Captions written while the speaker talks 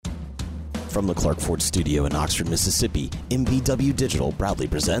From the Clark Ford Studio in Oxford, Mississippi, MVW Digital proudly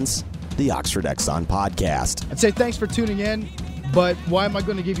presents the Oxford Exxon Podcast. I'd say thanks for tuning in, but why am I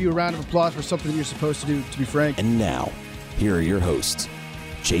going to give you a round of applause for something that you're supposed to do, to be frank? And now, here are your hosts,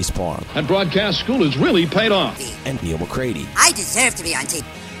 Chase Parham. And broadcast school has really paid off. And Neil McCready. I deserve to be on TV.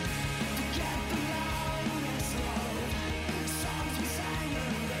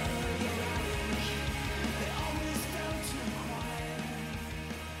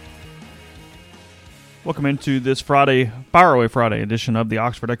 Welcome into this Friday, Fire Away Friday edition of the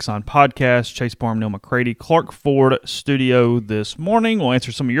Oxford Exxon Podcast. Chase Parham, Neil McCready, Clark Ford Studio this morning. We'll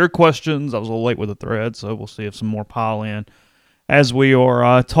answer some of your questions. I was a little late with the thread, so we'll see if some more pile in. As we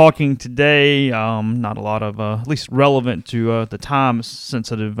are talking today, not a lot of, at least relevant to the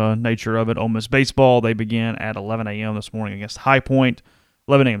time-sensitive nature of it. Ole Miss baseball, they began at 11 a.m. this morning against High Point.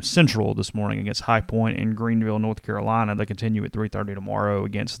 11 a.m. Central this morning against High Point in Greenville, North Carolina. They continue at 3:30 tomorrow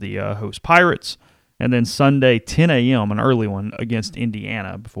against the host Pirates. And then Sunday, 10 a.m., an early one against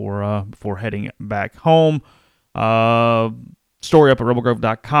Indiana before heading back home. Story up at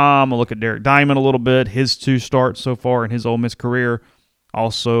rebelgrove.com. I'll look at Derek Diamond a little bit, his 2 starts so far in his Ole Miss career.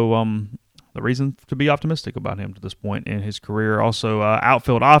 Also, the reason to be optimistic about him to this point in his career. Also,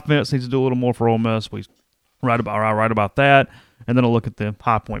 outfield offense needs to do a little more for Ole Miss. We write about that. And then I'll look at the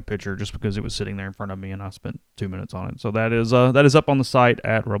High Point pitcher just because it was sitting there in front of me and I spent 2 minutes on it. So that is up on the site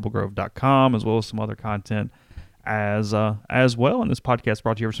at rebelgrove.com, as well as some other content as well. And this podcast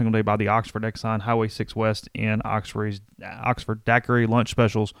brought to you every single day by the Oxford Exxon, Highway 6 West in Oxford Daiquiri lunch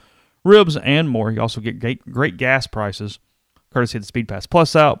specials, ribs, and more. You also get great gas prices, courtesy of the Speed Pass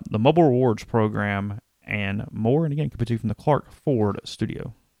Plus out, the Mobile Rewards program, and more. And again, coming to you from the Clark Ford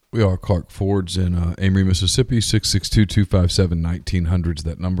Studio. We are Clark Ford's in Amory, Mississippi, 662-257-1900 is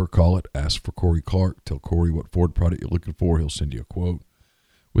that number. Call it. Ask for Corey Clark. Tell Corey what Ford product you're looking for. He'll send you a quote.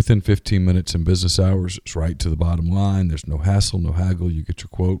 Within 15 minutes in business hours, it's right to the bottom line. There's no hassle, no haggle. You get your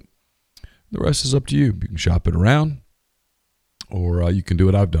quote. The rest is up to you. You can shop it around, or you can do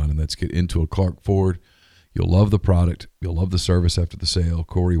what I've done, and that's get into a Clark Ford. You'll love the product. You'll love the service after the sale.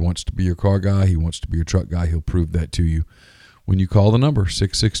 Corey wants to be your car guy. He wants to be your truck guy. He'll prove that to you when you call the number,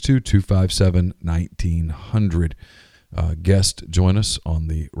 662-257-1900. Guest join us on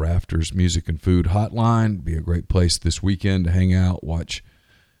the Rafters Music and Food Hotline. Be a great place this weekend to hang out, watch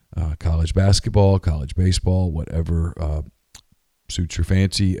college basketball, college baseball, whatever suits your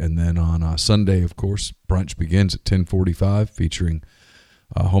fancy. And then on Sunday, of course, brunch begins at 10:45, featuring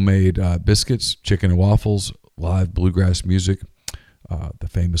homemade biscuits, chicken and waffles, live bluegrass music, the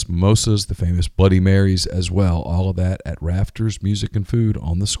famous mimosas, the famous Bloody Marys as well. All of that at Rafters Music and Food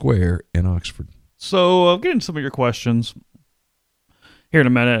on the Square in Oxford. So I'll get into some of your questions here in a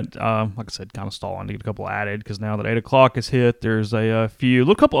minute. Like I said, kind of stalling to get a couple added because now that 8 o'clock is hit, there's a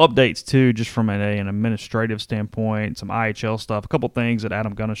couple updates too, just from an administrative standpoint, some IHL stuff, a couple things that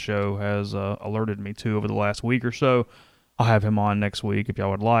Adam Gunnis Show has alerted me to over the last week or so. I'll have him on next week if y'all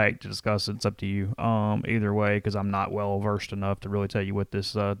would like to discuss it. It's up to you either way because I'm not well versed enough to really tell you what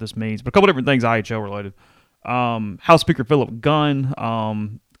this means. But a couple different things IHL related. House Speaker Philip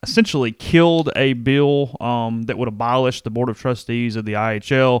Gunn essentially killed a bill that would abolish the Board of Trustees of the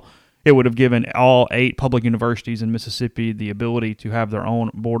IHL. It would have given all 8 public universities in Mississippi the ability to have their own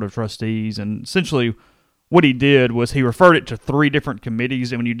Board of Trustees. And essentially what he did was he referred it to 3 different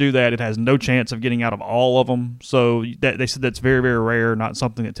committees, and when you do that, it has no chance of getting out of all of them. So they said that's very, very rare, not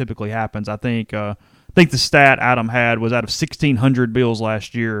something that typically happens. I think the stat Adam had was out of 1,600 bills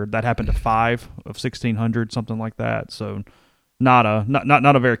last year, that happened to 5 of 1,600, something like that. So not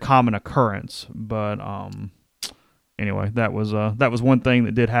a very common occurrence. But anyway, that was one thing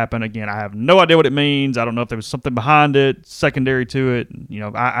that did happen. Again, I have no idea what it means. I don't know if there was something behind it, secondary to it.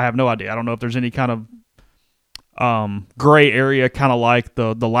 I have no idea. I don't know if there's any kind of gray area, kind of like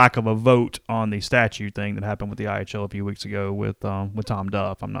the lack of a vote on the statute thing that happened with the IHL a few weeks ago with Tom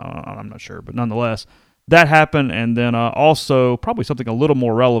Duff. I'm not sure, but nonetheless, that happened. And then also probably something a little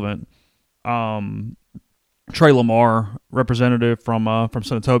more relevant. Trey Lamar, representative from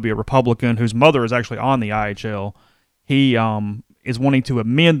Senatobia, Republican, whose mother is actually on the IHL. He is wanting to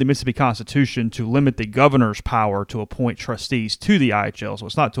amend the Mississippi Constitution to limit the governor's power to appoint trustees to the IHL. So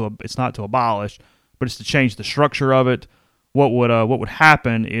it's not to abolish, but it's to change the structure of it. What would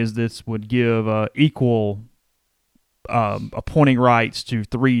happen is this would give equal appointing rights to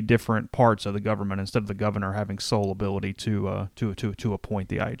 3 different parts of the government instead of the governor having sole ability to appoint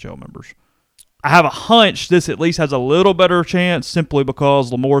the IHL members. I have a hunch this at least has a little better chance simply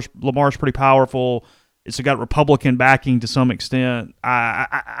because Lamar's pretty powerful. It's got Republican backing to some extent.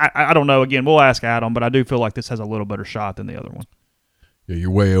 I don't know. Again, we'll ask Adam, but I do feel like this has a little better shot than the other one. Yeah,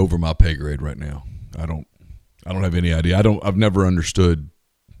 you're way over my pay grade right now. I don't have any idea. I've never understood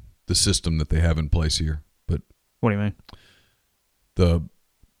the system that they have in place here. But What do you mean? The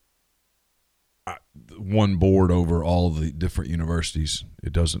one board over all the different universities,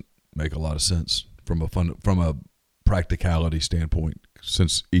 it doesn't make a lot of sense from a practicality standpoint,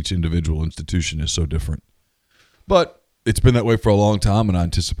 since each individual institution is so different. But it's been that way for a long time, and I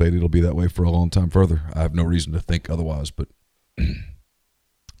anticipate it'll be that way for a long time further. I have no reason to think otherwise, but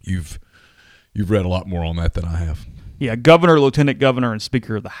you've read a lot more on that than I have. Yeah, governor, lieutenant governor, and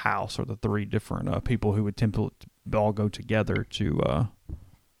speaker of the House are the three different people who would tend to all go together to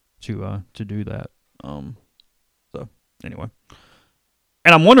do that. So anyway,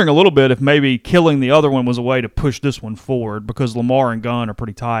 and I'm wondering a little bit if maybe killing the other one was a way to push this one forward, because Lamar and Gunn are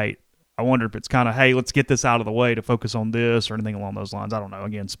pretty tight. I wonder if it's kind of, hey, let's get this out of the way to focus on this or anything along those lines. I don't know.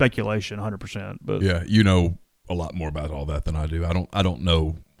 Again, speculation, 100%. But yeah, you know a lot more about all that than I do. I don't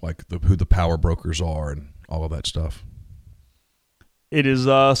know like who the power brokers are and all of that stuff. It is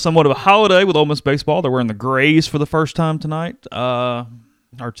somewhat of a holiday with Ole Miss baseball. They're wearing the grays for the first time tonight.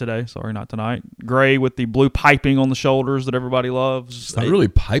 Or today, sorry, not tonight. Gray with the blue piping on the shoulders that everybody loves. It's not really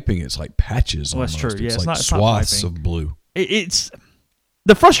piping. It's like patches. Well, that's almost. true. Yeah, it's like it's swaths not of blue. It's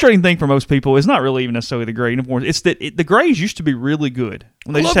the frustrating thing for most people is not really even necessarily the gray uniforms. It's that the grays used to be really good.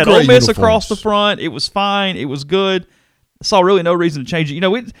 When they just had Ole Miss across the front, it was fine. It was good. I saw really no reason to change it. You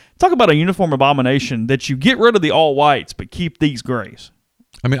know, talk about a uniform abomination that you get rid of the all whites but keep these grays.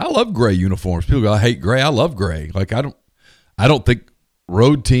 I mean, I love gray uniforms. People go, I hate gray. I love gray. Like I don't think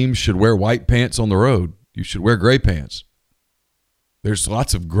road teams should wear white pants on the road. You should wear gray pants. There's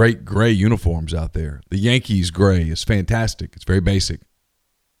lots of great gray uniforms out there. The Yankees gray is fantastic. It's very basic.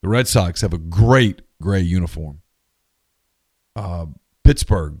 The Red Sox have a great gray uniform.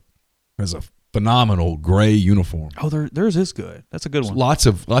 Pittsburgh has a phenomenal gray uniform. Oh, theirs is good. That's a good one. Lots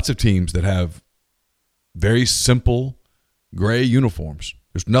of teams that have very simple gray uniforms.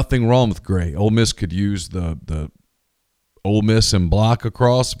 There's nothing wrong with gray. Ole Miss could use the Ole Miss and block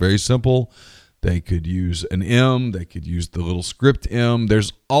across, very simple. They could use an M. They could use the little script M.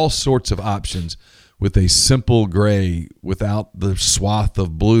 There's all sorts of options with a simple gray without the swath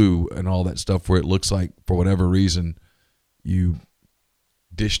of blue and all that stuff where it looks like, for whatever reason, you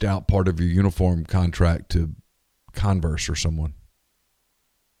dished out part of your uniform contract to Converse or someone.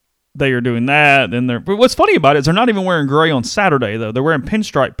 They are doing that. But what's funny about it is they're not even wearing gray on Saturday, though. They're wearing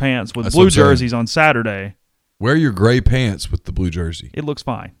pinstripe pants with blue jerseys on Saturday. Wear your gray pants with the blue jersey. It looks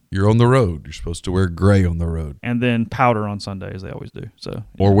fine. You're on the road. You're supposed to wear gray on the road. And then powder on Sunday, as they always do. So,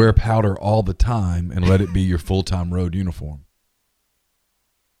 or wear powder all the time and let it be your full-time road uniform.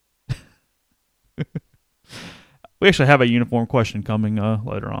 We actually have a uniform question coming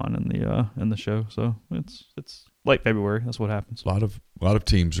later on in the show. So it's late February. That's what happens. A lot of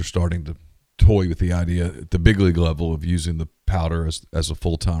teams are starting to toy with the idea at the big league level of using the powder as a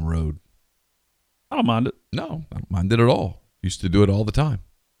full-time road. I don't mind it. No, I don't mind it at all. Used to do it all the time.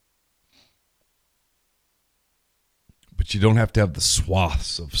 But you don't have to have the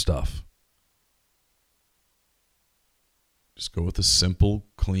swaths of stuff. Just go with a simple,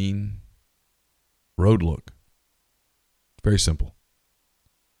 clean road look. Very simple.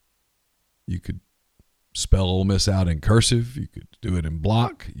 You could spell Ole Miss out in cursive. You could do it in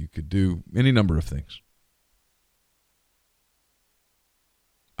block. You could do any number of things.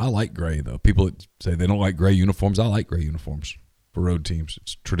 I like gray, though. People say they don't like gray uniforms. I like gray uniforms for road teams.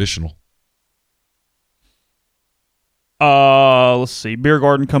 It's traditional. Let's see. Beer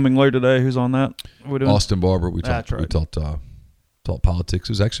Garden coming later today. Who's on that? What are we doing? Austin Barber. We talked politics.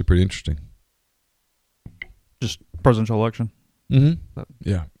 It was actually pretty interesting. Just presidential election. Mm-hmm.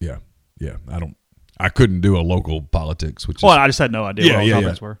 Yeah. I couldn't do a local politics, which I just had no idea what all the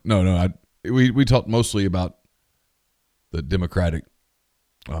topics were. No. We talked mostly about the Democratic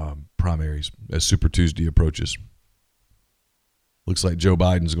primaries as Super Tuesday approaches. Looks like Joe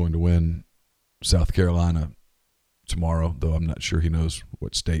Biden's going to win South Carolina tomorrow, though I'm not sure he knows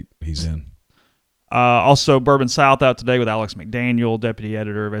what state he's in. Also, Bourbon South out today with Alex McDaniel, deputy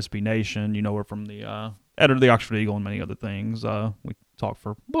editor of SB Nation. You know her from the editor of the Oxford Eagle and many other things. We talked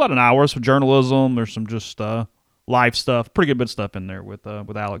for about an hour. Some journalism. There's some just live stuff. Pretty good bit of stuff in there with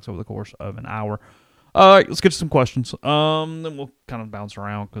Alex over the course of an hour. All right, let's get to some questions. Then we'll kind of bounce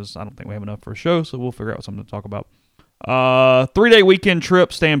around because I don't think we have enough for a show, so we'll figure out something to talk about. 3-day weekend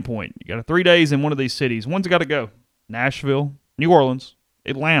trip standpoint. You got 3 days in one of these cities. One's got to go. Nashville, New Orleans,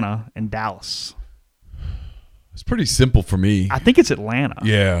 Atlanta, and Dallas. It's pretty simple for me. I think it's Atlanta.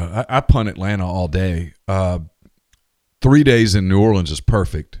 Yeah, I punt Atlanta all day. 3 days in New Orleans is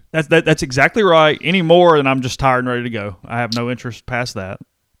perfect. That's exactly right. Any more, and I'm just tired and ready to go. I have no interest past that.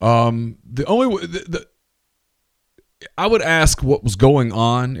 The only I would ask what was going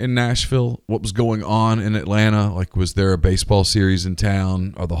on in Nashville, what was going on in Atlanta. Like, was there a baseball series in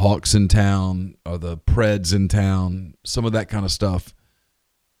town? Are the Hawks in town? Are the Preds in town? Some of that kind of stuff.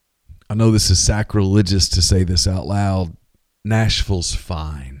 I know this is sacrilegious to say this out loud. Nashville's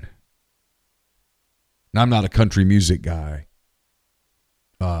fine. Now, I'm not a country music guy.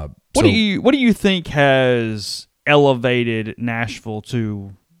 What do you think has elevated Nashville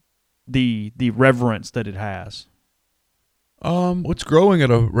to the reverence that it has? It's growing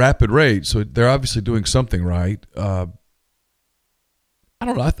at a rapid rate, so they're obviously doing something right. I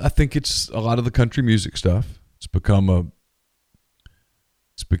don't know. I think it's a lot of the country music stuff. It's become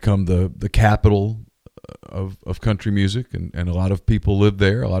the capital of country music, and a lot of people live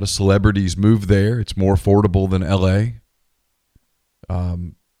there. A lot of celebrities move there. It's more affordable than L.A.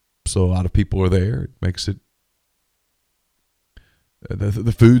 So a lot of people are there. It makes it.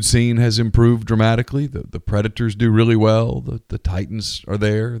 The food scene has improved dramatically. The Predators do really well. The Titans are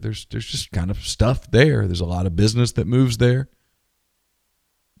there. There's just kind of stuff there. There's a lot of business that moves there.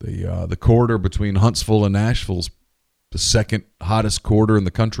 The corridor between Huntsville and Nashville's the second hottest corridor in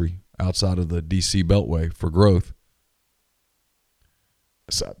the country outside of the D.C. Beltway for growth.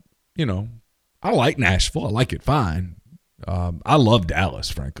 So, I like Nashville. I like it fine. I love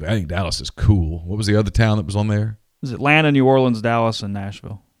Dallas, frankly. I think Dallas is cool. What was the other town that was on there? It was Atlanta, New Orleans, Dallas, and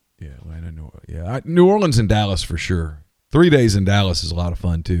Nashville. Yeah, Atlanta, New Orleans. Yeah, New Orleans and Dallas for sure. 3 days in Dallas is a lot of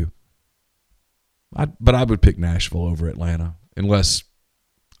fun too. But I would pick Nashville over Atlanta unless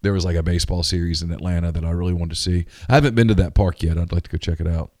there was like a baseball series in Atlanta that I really wanted to see. I haven't been to that park yet. I'd like to go check it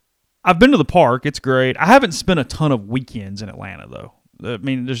out. I've been to the park. It's great. I haven't spent a ton of weekends in Atlanta, though. I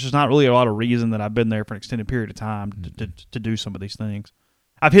mean, there's just not really a lot of reason that I've been there for an extended period of time to do some of these things.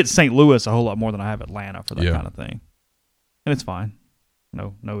 I've hit St. Louis a whole lot more than I have Atlanta for that kind of thing. And it's fine.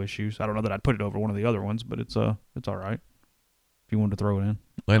 No issues. I don't know that I'd put it over one of the other ones, but it's all right if you wanted to throw it in.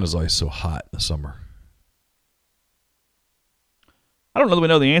 Atlanta's always so hot in the summer. I don't know that we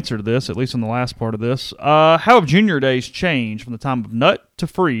know the answer to this, at least in the last part of this. How have junior days changed from the time of Nut to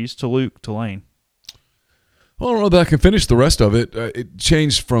Freeze to Luke to Lane? Well, I don't know that I can finish the rest of it. It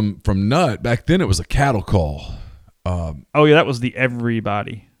changed from Nut. Back then it was a cattle call. That was the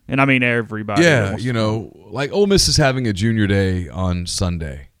everybody. And I mean everybody. Yeah, like Ole Miss is having a junior day on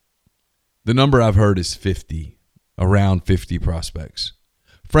Sunday. The number I've heard is 50, around 50 prospects.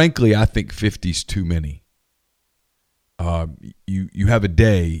 Frankly, I think 50's too many. You have a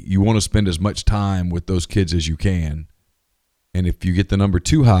day. You want to spend as much time with those kids as you can. And if you get the number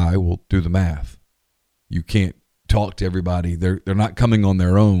too high, we'll do the math. You can't talk to everybody. They're not coming on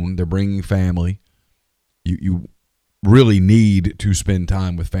their own. They're bringing family. You really need to spend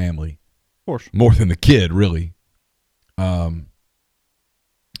time with family. Of course. More than the kid, really. Back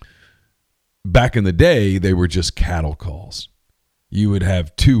in the day, they were just cattle calls. You would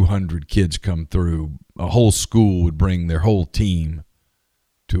have 200 kids come through. A whole school would bring their whole team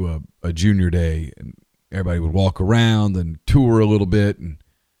to a junior day, and everybody would walk around and tour a little bit, and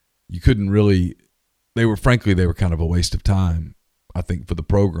you couldn't really – they were kind of a waste of time, I think, for the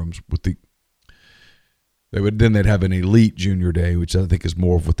programs. They'd have an elite junior day, which I think is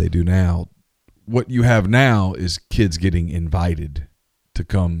more of what they do now. What you have now is kids getting invited to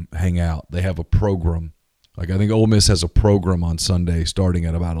come hang out. They have a program. Like, I think Ole Miss has a program on Sunday starting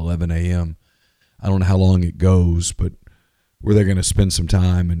at about 11 a.m. I don't know how long it goes, but where they're going to spend some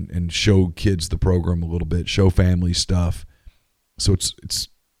time and show kids the program a little bit, show family stuff. So it's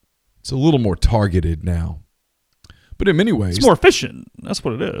a little more targeted now. But in many ways, it's more efficient. That's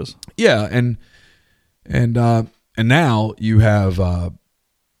what it is. Yeah, and now you have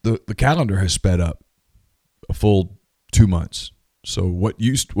the calendar has sped up a full 2 months. So what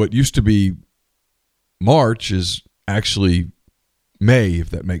used to be March is actually May,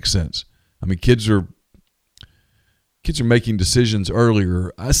 if that makes sense. I mean, kids are making decisions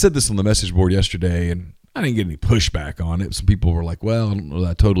earlier. I said this on the message board yesterday, and I didn't get any pushback on it. Some people were like, well, I don't know that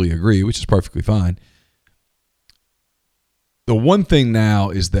I totally agree, which is perfectly fine. The one thing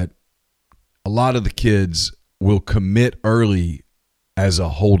now is that a lot of the kids will commit early as a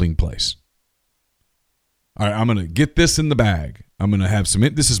holding place. All right, I'm going to get this in the bag. I'm going to have some.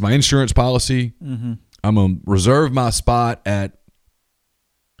 This is my insurance policy. Mm-hmm. I'm going to reserve my spot at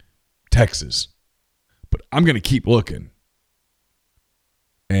Texas, but I'm going to keep looking.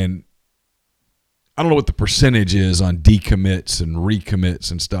 And I don't know what the percentage is on decommits and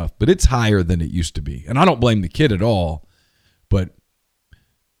recommits and stuff, but it's higher than it used to be. And I don't blame the kid at all, but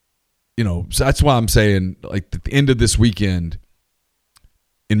so that's why I'm saying, like, at the end of this weekend,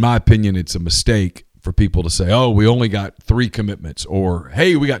 in my opinion, it's a mistake for people to say, oh, we only got 3 commitments, or,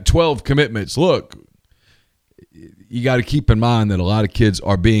 hey, we got 12 commitments. Look, you got to keep in mind that a lot of kids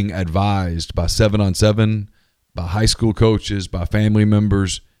are being advised by 7-on-7, by high school coaches, by family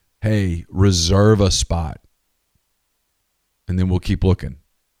members, hey, reserve a spot, and then we'll keep looking.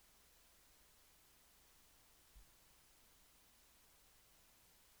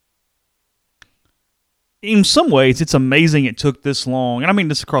 In some ways, it's amazing it took this long, and I mean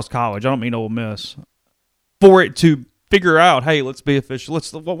this across college. I don't mean Ole Miss, for it to figure out, hey, let's be official.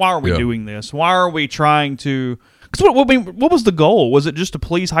 Why are we doing this? Why are we trying to? Because what was the goal? Was it just to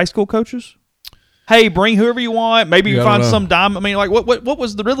please high school coaches? Hey, bring whoever you want. Maybe you find some dime. I mean, like, what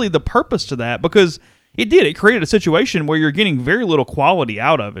was really the purpose to that? Because it created a situation where you're getting very little quality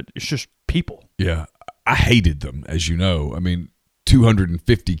out of it. It's just people. Yeah, I hated them, as you know. I mean,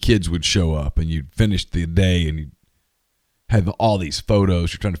 250 kids would show up, and you'd finish the day, and you'd have all these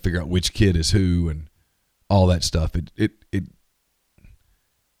photos. You're trying to figure out which kid is who, and all that stuff. It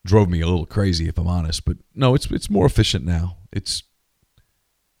drove me a little crazy, if I'm honest. But no, it's more efficient now.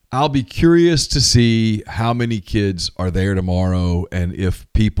 I'll be curious to see how many kids are there tomorrow, and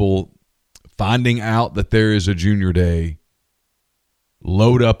if people finding out that there is a junior day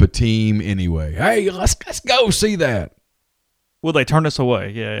load up a team anyway. Hey, let's go see that. Will they turn us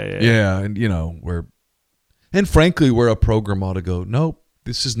away? Yeah. Yeah, and frankly, where a program ought to go, nope,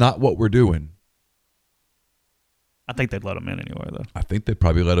 this is not what we're doing. I think they'd let them in anyway, though. I think they'd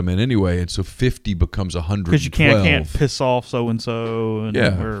probably let them in anyway, and so 50 becomes 112. Because you can't piss off so-and-so.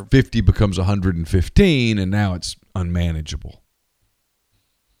 Yeah, 50 becomes 115, and now it's unmanageable.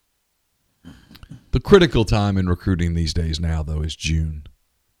 The critical time in recruiting these days now, though, is June.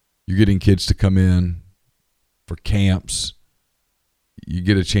 You're getting kids to come in for camps. You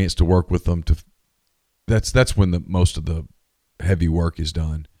get a chance to work with them. That's when most of the heavy work is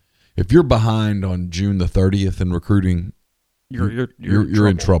done. If you're behind on June the 30th in recruiting, you're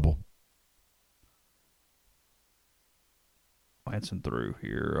in trouble. Glancing through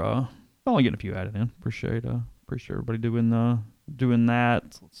here, only getting a few added in. Appreciate everybody doing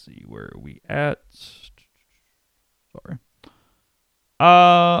that. Let's see, where are we at? Sorry.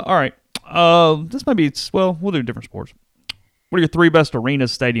 All right. This might be we'll do different sports. What are your 3 best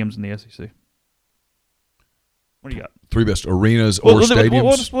arenas, stadiums in the SEC? What do you got? 3 best arenas or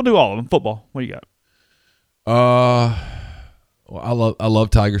stadiums? We'll do all of them. Football. What do you got? Well, I love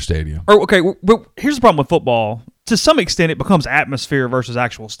Tiger Stadium. Okay, well, here's the problem with football. To some extent, it becomes atmosphere versus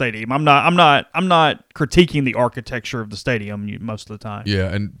actual stadium. I'm not critiquing the architecture of the stadium most of the time.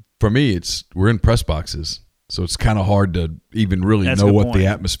 Yeah, and for me, we're in press boxes, so it's kind of hard to even really know what the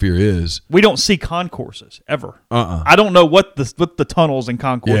atmosphere is. We don't see concourses ever. I don't know what the tunnels and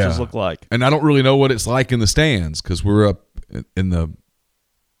concourses look like, and I don't really know what it's like in the stands because we're up in a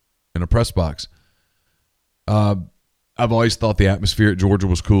press box. I've always thought the atmosphere at Georgia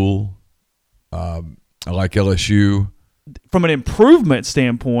was cool. I like LSU. From an improvement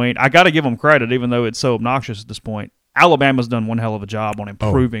standpoint, I got to give them credit, even though it's so obnoxious at this point. Alabama's done one hell of a job on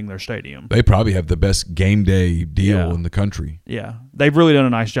improving their stadium. They probably have the best game day deal in the country. Yeah. They've really done a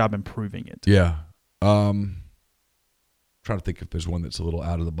nice job improving it. Yeah. Trying to think if there's one that's a little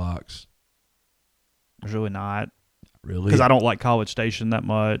out of the box. There's really not. Really? Because I don't like College Station that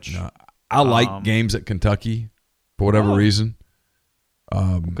much. No, I like games at Kentucky for whatever reason.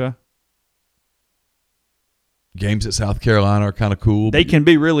 Okay. Games at South Carolina are kind of cool. They can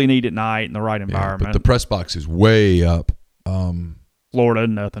be really neat at night in the right environment. But the press box is way up. Florida,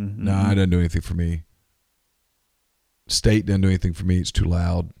 nothing. No, it doesn't do anything for me. State doesn't do anything for me. It's too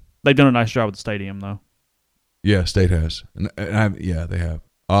loud. They've done a nice job with the stadium, though. Yeah, State has. They have.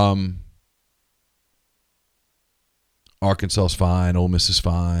 Arkansas's fine. Ole Miss is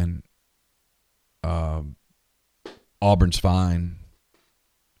fine. Auburn's fine.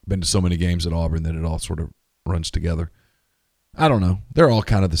 Been to so many games at Auburn that it all sort of runs together. I don't know. They're all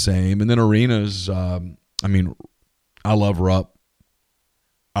kind of the same. And then arenas, I love Rupp.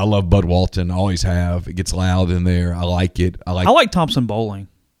 I love Bud Walton. Always have. It gets loud in there. I like it. I like Thompson Bowling.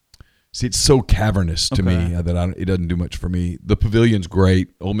 See, it's so cavernous to me that it doesn't do much for me. The pavilion's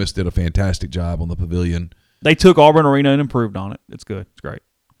great. Ole Miss did a fantastic job on the pavilion. They took Auburn Arena and improved on it. It's good. It's great.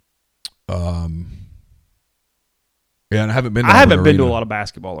 Yeah, and I haven't been to a lot of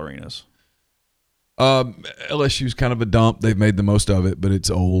basketball arenas. LSU's kind of a dump. They've made the most of it, but it's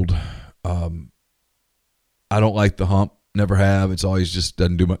old. I don't like the hump. Never have. It's always just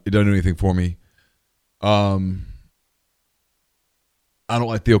doesn't do anything for me. I don't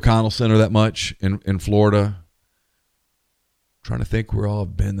like the O'Connell Center that much in Florida. I'm trying to think where all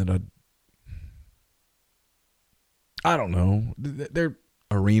I've been that I I don't know. They're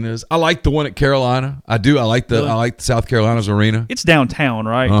arenas. I like the one at Carolina. I do. I like the South Carolina's arena. It's downtown,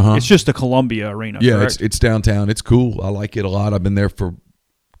 right? Uh-huh. It's just the Columbia Arena. Yeah, correct? it's downtown. It's cool. I like it a lot. I've been there for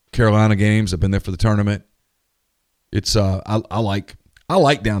Carolina games. I've been there for the tournament. It's I like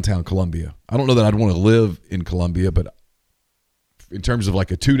downtown Columbia. I don't know that I'd want to live in Columbia, but in terms of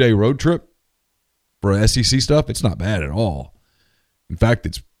like a 2-day road trip for SEC stuff, it's not bad at all. In fact,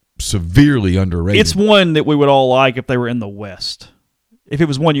 it's severely underrated. It's one that we would all like if they were in the West. If it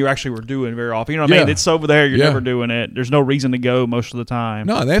was one you actually were doing very often. You know what I mean? It's over there. You're never doing it. There's no reason to go most of the time.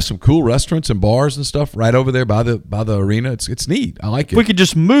 No, they have some cool restaurants and bars and stuff right over there by the arena. It's neat. I like it. If we could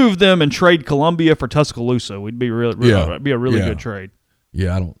just move them and trade Columbia for Tuscaloosa, we'd be it'd be a really good trade.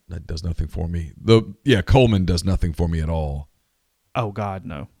 Yeah, that does nothing for me. Coleman does nothing for me at all. Oh God,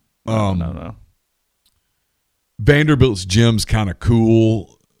 no. No. Vanderbilt's gym's kind of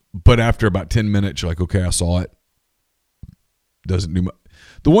cool, but after about 10 minutes, you're like, okay, I saw it. Doesn't do much.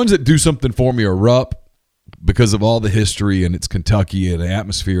 The ones that do something for me are Rupp, because of all the history, and it's Kentucky, and the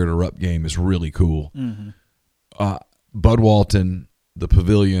atmosphere at a Rupp game is really cool. Mm-hmm. Bud Walton, the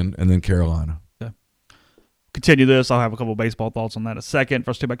Pavilion, and then Carolina. Continue this. I'll have a couple of baseball thoughts on that in a second.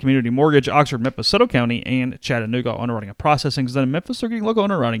 First, talk about Community Mortgage, Oxford, Memphis, Soto County, and Chattanooga underwriting and processing. Because then in Memphis, they're getting local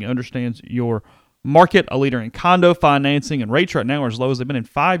underwriting and understands your market. A leader in condo financing, and rates right now are as low as they've been in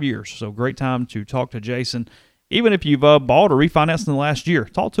 5 years. So great time to talk to Jason. Even if you've bought or refinanced in the last year,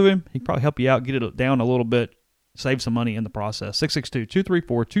 talk to him. He can probably help you out, get it down a little bit, save some money in the process.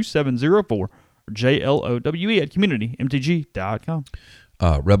 662-234-2704 or JLOWE at communitymtg.com.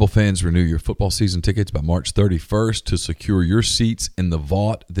 Rebel fans, renew your football season tickets by March 31st to secure your seats in the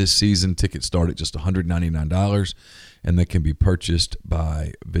vault this season. Tickets start at just $199, and they can be purchased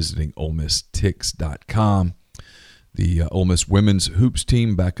by visiting OleMissTix.com. The Ole Miss women's hoops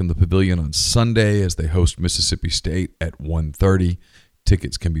team back in the Pavilion on Sunday as they host Mississippi State at 1:30.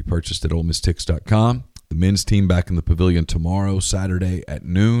 Tickets can be purchased at OleMissTix.com. The men's team back in the Pavilion tomorrow, Saturday at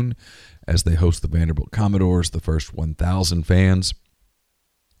noon, as they host the Vanderbilt Commodores. The first 1,000 fans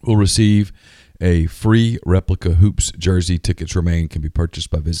will receive a free replica hoops jersey. Tickets remain, can be purchased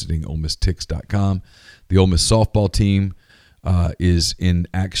by visiting OleMissTix.com. The Ole Miss softball team is in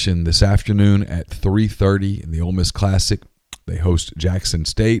action this afternoon at 3:30 in the Ole Miss Classic. They host Jackson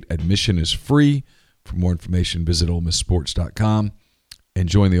State. Admission is free. For more information, visit OleMissSports.com. And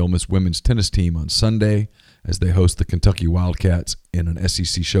join the Ole Miss women's tennis team on Sunday as they host the Kentucky Wildcats in an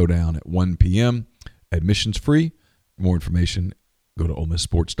SEC showdown at 1 p.m. Admission's free. For more information, go to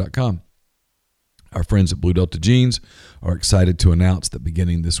OleMissSports.com. Our friends at Blue Delta Jeans are excited to announce that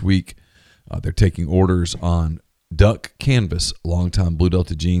beginning this week, they're taking orders on Duck Canvas. Longtime Blue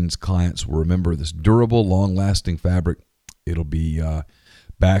Delta Jeans clients will remember this durable, long-lasting fabric. It'll be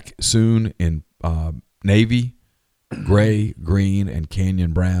back soon in navy, gray, green, and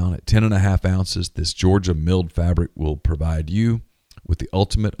canyon brown. At 10.5 ounces, this Georgia milled fabric will provide you with the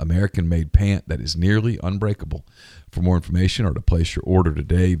ultimate American-made pant that is nearly unbreakable. For more information or to place your order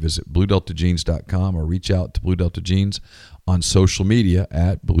today, visit BlueDeltaJeans.com or reach out to Blue Delta Jeans on social media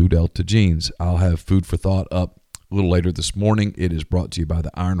at Blue Delta Jeans. I'll have food for thought up a little later this morning. It is brought to you by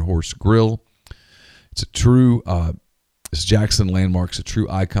the Iron Horse Grill. It's a true, this Jackson landmark's a true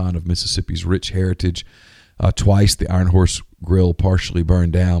icon of Mississippi's rich heritage. Twice the Iron Horse Grill partially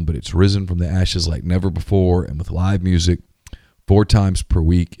burned down, but it's risen from the ashes like never before, and with live music 4 times per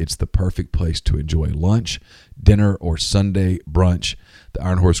week, it's the perfect place to enjoy lunch, dinner, or Sunday brunch. The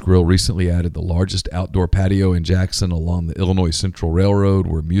Iron Horse Grill recently added the largest outdoor patio in Jackson along the Illinois Central Railroad,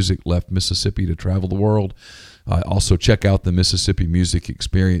 where music left Mississippi to travel the world. Also, check out the Mississippi Music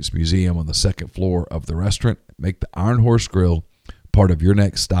Experience Museum on the second floor of the restaurant. Make the Iron Horse Grill part of your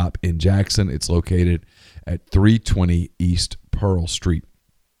next stop in Jackson. It's located at 320 East Pearl Street.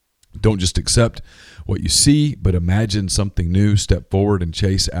 Don't just accept what you see, but imagine something new. Step forward and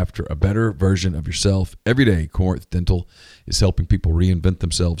chase after a better version of yourself. Every day, Corinth Dental is helping people reinvent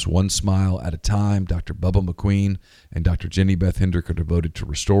themselves one smile at a time. Dr. Bubba McQueen and Dr. Jenny Beth Hendrick are devoted to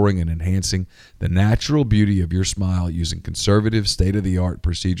restoring and enhancing the natural beauty of your smile using conservative, state-of-the-art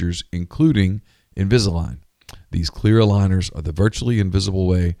procedures, including Invisalign. These clear aligners are the virtually invisible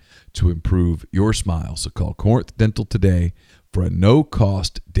way to improve your smile. So call Corinth Dental today for a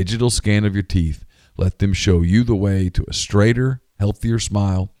no-cost digital scan of your teeth. Let them show you the way to a straighter, healthier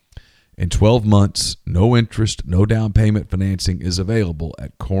smile. In 12 months, no interest, no down payment financing is available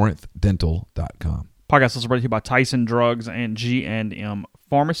at CorinthDental.com. Podcast is brought to you by Tyson Drugs and G&M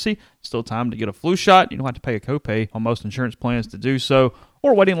Pharmacy. Still time to get a flu shot. You don't have to pay a copay on most insurance plans to do so,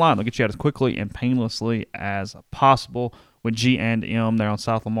 or wait in line. They'll get you out as quickly and painlessly as possible. With G&M, they're on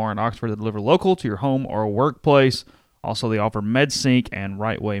South Lamar in Oxford. They deliver local to your home or workplace. Also, they offer MedSync and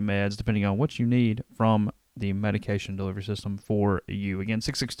Right Way Meds, depending on what you need from the medication delivery system for you. Again,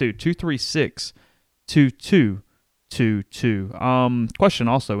 662-236-2222. Question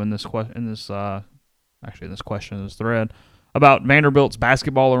also in this thread about Vanderbilt's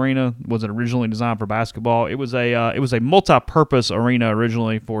basketball arena. Was it originally designed for basketball? It was a multi-purpose arena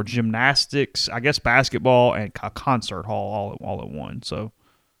originally for gymnastics, I guess basketball, and a concert hall all at one. So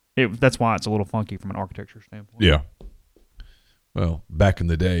that's why it's a little funky from an architecture standpoint. Yeah. Well, back in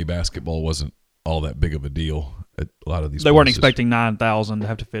the day, basketball wasn't all that big of a deal at a lot of these They weren't places. expecting 9,000 to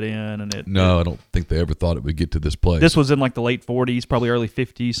have to fit in. I don't think they ever thought it would get to this place. This was in like the late 40s, probably early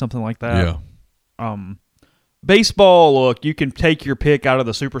 50s, something like that. Yeah. Baseball, look, you can take your pick out of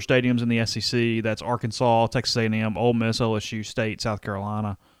the super stadiums in the SEC. That's Arkansas, Texas A&M, Ole Miss, LSU, State, South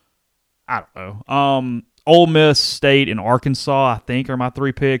Carolina. I don't know. Ole Miss, State, and Arkansas, I think, are my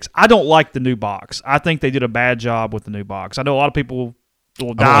 3 picks. I don't like the new box. I think they did a bad job with the new box. I know a lot of people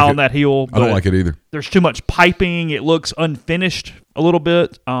will die on that hill. I don't like it either. There's too much piping. It looks unfinished a little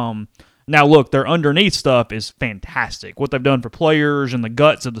bit. Now, look, their underneath stuff is fantastic. What they've done for players and the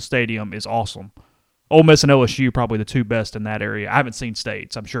guts of the stadium is awesome. Ole Miss and LSU probably the 2 best in that area. I haven't seen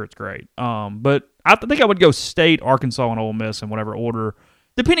State's. I'm sure it's great. But I think I would go State, Arkansas, and Ole Miss in whatever order,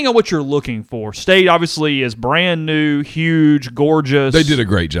 depending on what you're looking for. State, obviously, is brand new, huge, gorgeous. They did a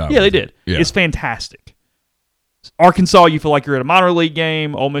great job. Yeah, they did. Yeah. It's fantastic. Arkansas, you feel like you're at a minor league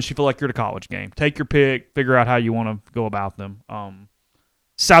game. Ole Miss, you feel like you're at a college game. Take your pick. Figure out how you want to go about them.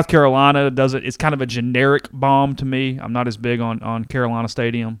 South Carolina does it. It's kind of a generic bomb to me. I'm not as big on Carolina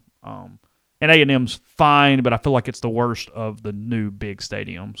Stadium. And A&M's fine, but I feel like it's the worst of the new big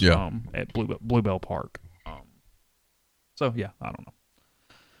stadiums at Bluebell Park. So, yeah, I don't know.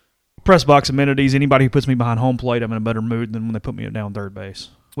 Press box amenities. Anybody who puts me behind home plate, I'm in a better mood than when they put me down third base,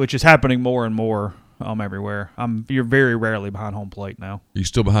 which is happening more and more everywhere. You're very rarely behind home plate now. Are you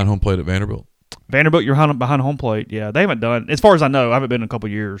still behind home plate at Vanderbilt? Vanderbilt, you're behind home plate. Yeah, they haven't done, as far as I know, I haven't been in a couple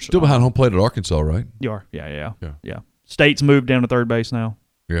years. Still behind home plate at Arkansas, right? You are. Yeah. State's moved down to third base now.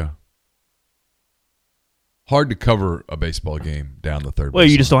 Yeah. Hard to cover a baseball game down the third base. Well,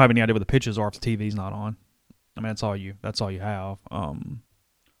 you line. just don't have any idea what the pitches are if the TV's not on. I mean, that's all you have.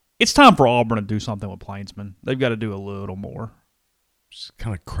 It's time for Auburn to do something with Plainsman. They've got to do a little more. Just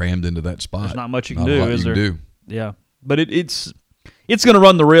kind of crammed into that spot. There's not much you can Not a do, lot is you there? can do. Yeah, but it's going to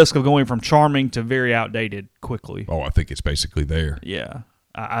run the risk of going from charming to very outdated quickly. Oh, I think it's basically there. Yeah,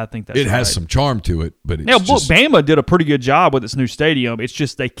 I think that's It has right. some charm to it, but it's Now, just, Bama did a pretty good job with its new stadium. It's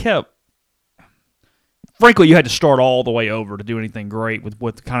just they kept. Frankly, you had to start all the way over to do anything great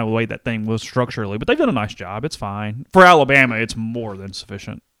with kind of the way that thing was structurally. But they've done a nice job. It's fine. For Alabama, it's more than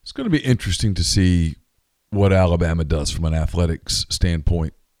sufficient. it's going to be interesting to see what Alabama does from an athletics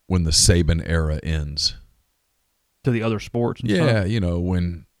standpoint when the Saban era ends. To the other sports and Yeah, stuff.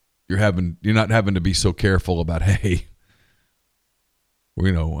 when you're not having to be so careful about, hey,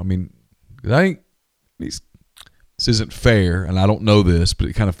 I think this isn't fair, and I don't know this, but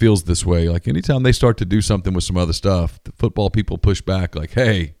it kind of feels this way. Like anytime they start to do something with some other stuff, the football people push back like,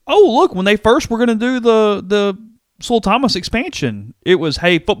 hey. Oh, look, when they first were going to do the Sewell Thomas expansion, it was,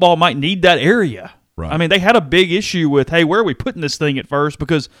 hey, football might need that area. Right. I mean, they had a big issue with, hey, where are we putting this thing at first?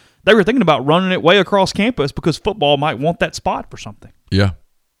 Because they were thinking about running it way across campus because football might want that spot for something. Yeah.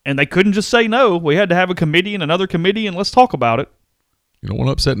 And they couldn't just say no. We had to have a committee and another committee, and let's talk about it. You don't want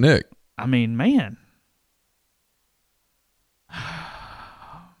to upset Nick. I mean, man.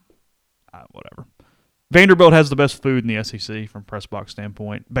 Whatever. Vanderbilt has the best food in the SEC from press box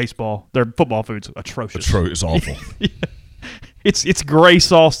standpoint. Baseball, their football food's atrocious. It's awful. It's gray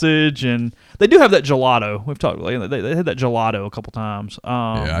sausage, and they do have that gelato. We've talked. They had that gelato a couple times.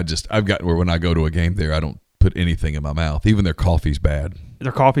 I've gotten where when I go to a game there, I don't put anything in my mouth. Even their coffee's bad.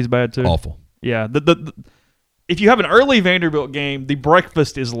 Their coffee's bad too. Awful. Yeah. If you have an early Vanderbilt game, the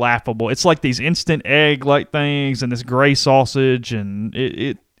breakfast is laughable. It's like these instant egg like things and this gray sausage, and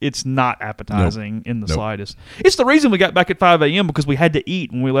it's not appetizing in the slightest. It's the reason we got back at 5 a.m. because we had to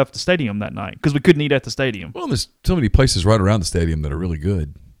eat when we left the stadium that night because we couldn't eat at the stadium. Well, there's so many places right around the stadium that are really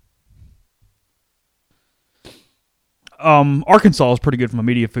good. Arkansas is pretty good from a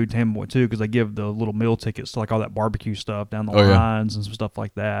media food standpoint too because they give the little meal tickets to like all that barbecue stuff down the lines and some stuff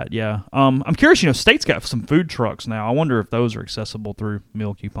like that. Yeah. I'm curious. State's got some food trucks now. I wonder if those are accessible through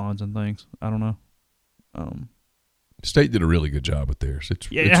meal coupons and things. I don't know. State did a really good job with theirs. It's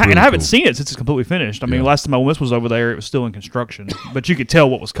and really I haven't cool. seen it since it's completely finished. I mean, last time Ole Miss was over there, it was still in construction, but you could tell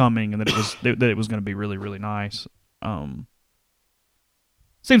what was coming and that it was going to be really, really nice.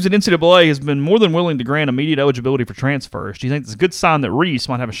 Seems that NCAA has been more than willing to grant immediate eligibility for transfers. Do you think it's a good sign that Reese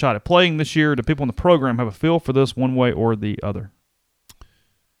might have a shot at playing this year? Do people in the program have a feel for this one way or the other?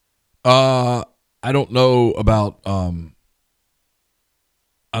 I don't know about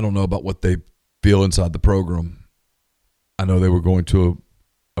what they feel inside the program. I know they were going to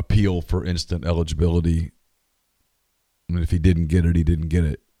appeal for instant eligibility. I mean, if he didn't get it, he didn't get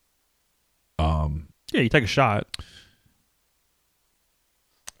it. Yeah, you take a shot.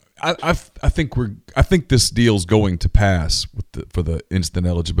 I think this deal's going to pass for the instant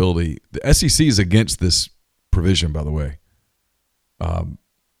eligibility. The SEC is against this provision, by the way.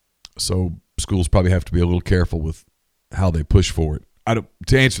 So schools probably have to be a little careful with how they push for it.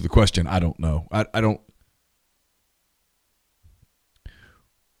 To answer the question, I don't know. I don't.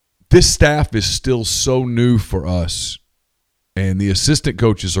 This staff is still so new for us, and the assistant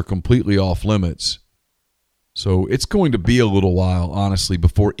coaches are completely off limits. So it's going to be a little while, honestly,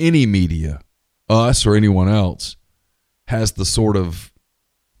 before any media, us or anyone else, has the sort of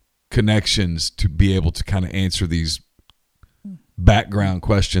connections to be able to kind of answer these background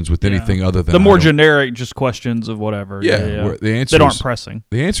questions with anything other than the more generic, just questions of whatever. Yeah. The answer that aren't pressing.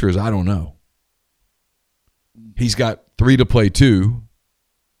 The answer is I don't know. He's got 3 to play 2,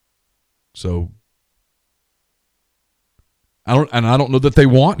 so I don't know that they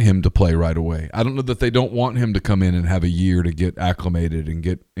want him to play right away. I don't know that they don't want him to come in and have a year to get acclimated and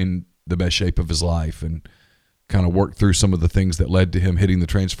get in the best shape of his life and kind of work through some of the things that led to him hitting the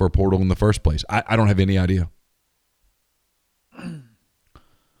transfer portal in the first place. I don't have any idea.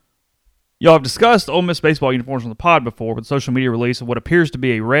 Y'all have discussed Ole Miss baseball uniforms on the pod before with the social media release of what appears to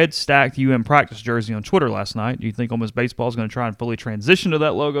be a red stacked UM practice jersey on Twitter last night. Do you think Ole Miss baseball is going to try and fully transition to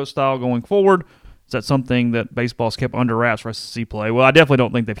that logo style going forward? Is that something that baseball's kept under wraps for SEC play? Well, I definitely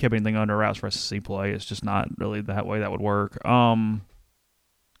don't think they've kept anything under wraps for SEC play. It's just not really that way that would work.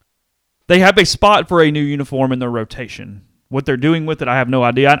 They have a spot for a new uniform in their rotation. What they're doing with it, I have no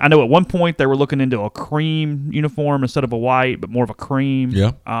idea. I know at one point they were looking into a cream uniform instead of a white, but more of a cream.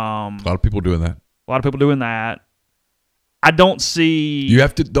 Yeah. A lot of people doing that. A lot of people doing that. I don't see. You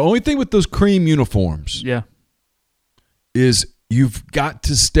have to. The only thing with those cream uniforms, is you've got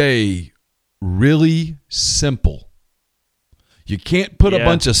to stay really simple. You can't put a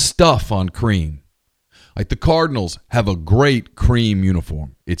bunch of stuff on cream. Like the Cardinals have a great cream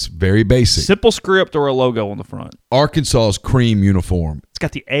uniform. It's very basic. Simple script or a logo on the front. Arkansas's cream uniform. It's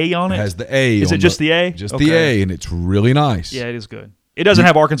got the A on it? It has the A. Is it just the A? Just the A, and it's really nice. Yeah, it is good. It doesn't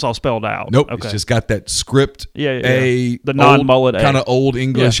have Arkansas spelled out. Nope. Okay. It's just got that script A. The non-mullet A. Kind of old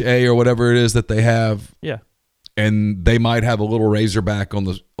English A or whatever it is that they have. Yeah. And they might have a little razorback on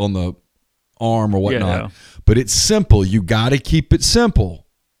the arm or whatnot. Yeah, no. But it's simple. You got to keep it simple.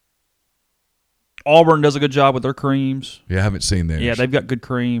 Auburn does a good job with their creams. Yeah, I haven't seen theirs. Yeah, they've got good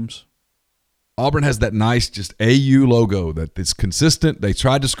creams. Auburn has that nice just AU logo that is consistent. They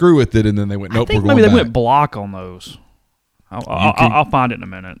tried to screw with it, and then they went, nope, we're going back. Maybe they went block on those. I'll find it in a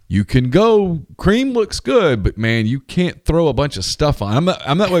minute. You can go, cream looks good, but, man, you can't throw a bunch of stuff on.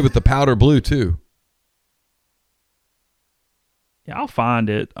 I'm that way with the powder blue, too. Yeah, I'll find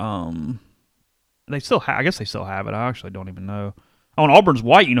it. They still I guess they still have it. I actually don't even know. On Auburn's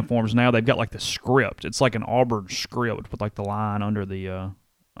white uniforms now, they've got like the script. It's like an Auburn script with like the line under the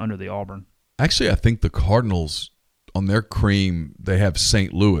Auburn. Actually, I think the Cardinals on their cream they have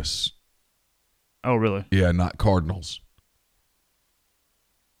St. Louis. Oh, really? Yeah, not Cardinals.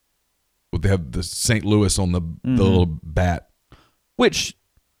 But they have the St. Louis on the little bat, which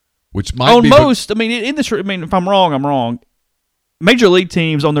might on be most. I mean, if I'm wrong, I'm wrong. Major league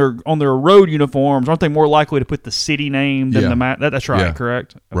teams on their road uniforms, aren't they more likely to put the city name than the map? That's right,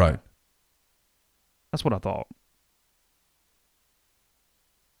 correct? Okay. Right. That's what I thought.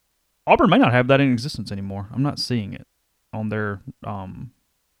 Auburn may not have that in existence anymore. I'm not seeing it on their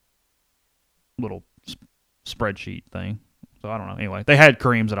little spreadsheet thing. So I don't know. Anyway, they had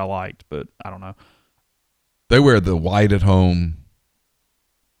creams that I liked, but I don't know. They wear the white at home.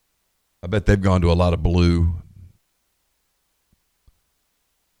 I bet they've gone to a lot of blue.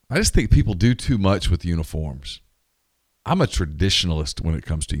 I just think people do too much with uniforms. I'm a traditionalist when it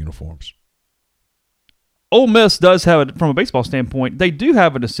comes to uniforms. Ole Miss does have, from a baseball standpoint, they do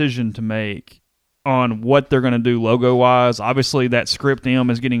have a decision to make on what they're going to do logo-wise. Obviously, that script M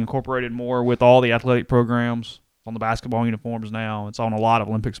is getting incorporated more with all the athletic programs. It's on the basketball uniforms now. It's on a lot of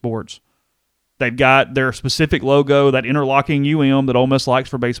Olympic sports. They've got their specific logo, that interlocking UM that Ole Miss likes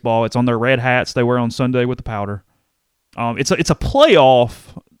for baseball. It's on their red hats they wear on Sunday with the powder. It's a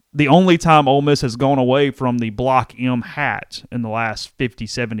playoff. The only time Ole Miss has gone away from the block M hat in the last 50,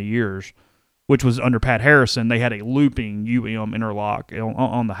 70 years which was under Pat Harrison. They had a looping UM interlock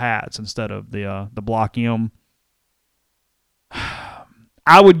on the hats instead of the block M.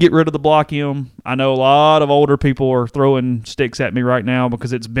 I would get rid of the block M. I know a lot of older people are throwing sticks at me right now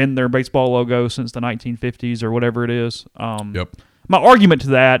because it's been their baseball logo since the 1950s or whatever it is. Yep. My argument to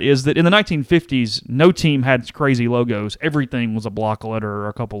that is that in the 1950s, no team had crazy logos. Everything was a block letter or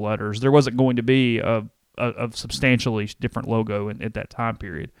a couple letters. There wasn't going to be a substantially different logo at that time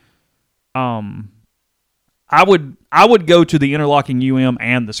period. I would go to the interlocking UM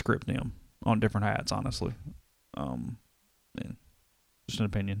and the script M on different hats, honestly. Just an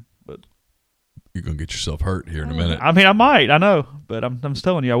opinion, but You're going to get yourself hurt here in a minute. I mean, I might, I know, but I'm just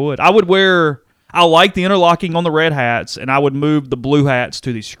telling you, I would. I like the interlocking on the red hats, and I would move the blue hats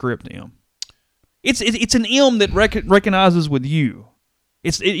to the script M. It's an M that recognizes with you.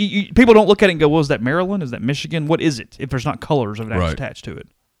 People don't look at it and go, well, is that Maryland? Is that Michigan? What is it if there's not colors attached to it?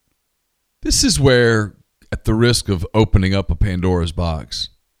 This is where, at the risk of opening up a Pandora's box,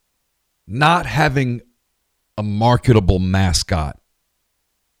 not having a marketable mascot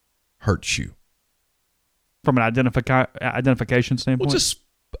hurts you. From an identification standpoint? Well,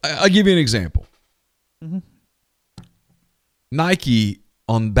 I'll give you an example. Mm-hmm. Nike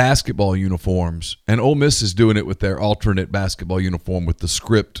on basketball uniforms, and Ole Miss is doing it with their alternate basketball uniform with the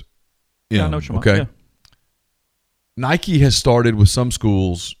script. Yeah, I know what you okay. want. Yeah. Nike has started with some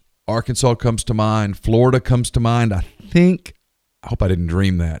schools. Arkansas comes to mind. Florida comes to mind. I hope I didn't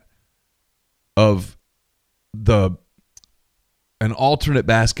dream that, of an alternate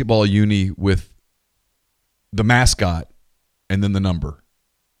basketball uni with the mascot and then the number.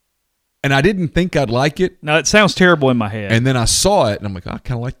 And I didn't think I'd like it. Now, it sounds terrible in my head. And then I saw it, and I'm like, I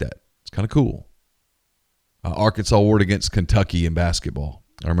kind of like that. It's kind of cool. Arkansas wore it against Kentucky in basketball.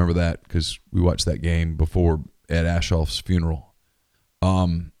 I remember that because we watched that game before Ed Ashoff's funeral.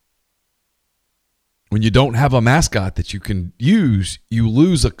 When you don't have a mascot that you can use, you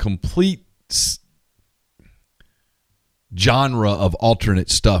lose a complete genre of alternate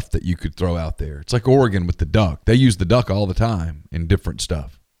stuff that you could throw out there. It's like Oregon with the duck. They use the duck all the time in different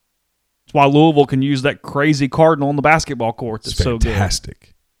stuff. That's why Louisville can use that crazy cardinal on the basketball court. That's so good.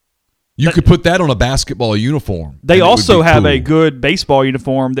 Fantastic. You could put that on a basketball uniform. They also have a good baseball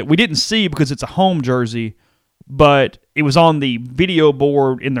uniform that we didn't see because it's a home jersey, but it was on the video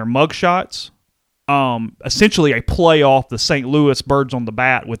board in their mug shots. Essentially a play off the St. Louis Birds on the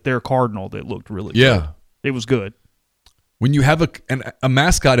Bat with their cardinal that looked really good. It was good. When you have a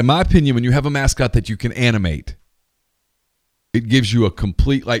mascot, in my opinion, when you have a mascot that you can animate, it gives you a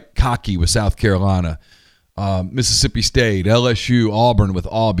complete, like Cocky with South Carolina, Mississippi State, LSU, Auburn with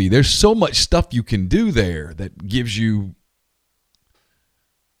Aubie. There's so much stuff you can do there that gives you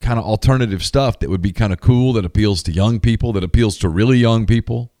kind of alternative stuff that would be kind of cool, that appeals to young people, that appeals to really young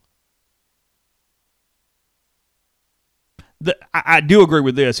people. I do agree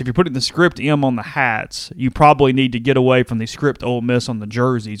with this. If you're putting the script M on the hats, you probably need to get away from the script Ole Miss on the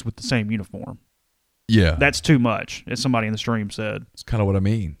jerseys with the same uniform. Yeah. That's too much, as somebody in the stream said. That's kind of what I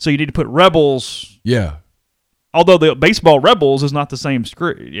mean. So you need to put Rebels. Yeah. Although the baseball Rebels is not the same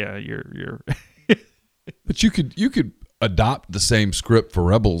script. Yeah, you're But you could adopt the same script for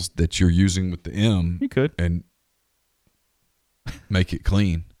Rebels that you're using with the M. You could. And make it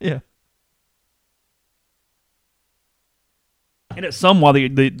clean. Yeah. And at some while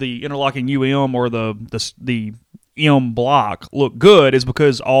the interlocking UM or the M block look good is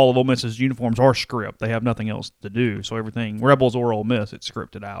because all of Ole Miss's uniforms are script. They have nothing else to do. So everything, Rebels or Ole Miss, it's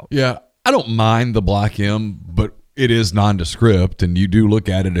scripted out. Yeah. I don't mind the block M, but it is nondescript, and you do look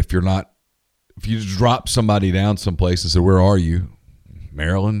at it if you drop somebody down someplace and say, where are you?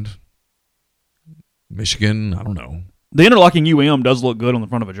 Maryland? Michigan? I don't know. The interlocking UM does look good on the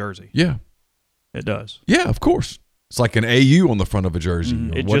front of a jersey. Yeah. It does. Yeah, of course. It's like an AU on the front of a jersey.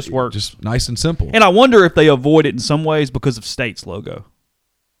 It just works. Just nice and simple. And I wonder if they avoid it in some ways because of State's logo.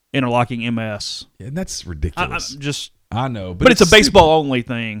 Interlocking MS. Yeah, and that's ridiculous. I know. But it's a baseball-only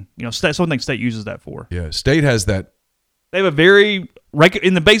thing. You know, something State uses that for. Yeah, State has that. They have in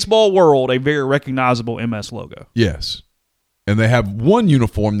the baseball world, a very recognizable MS logo. Yes. And they have one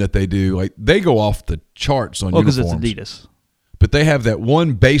uniform that they do. Like, they go off the charts on uniforms. Because it's Adidas. But they have that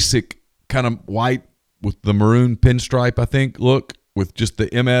one basic kind of white with the maroon pinstripe, I think, look, with just the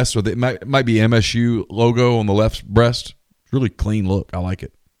MS or it might be MSU logo on the left breast. Really clean look. I like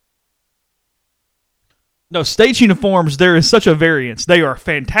it. No, State's uniforms, there is such a variance. They are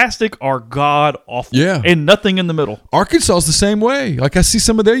fantastic or god-awful. Yeah. And nothing in the middle. Arkansas is the same way. Like, I see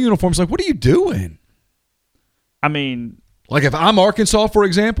some of their uniforms, like, what are you doing? I mean... Like, if I'm Arkansas, for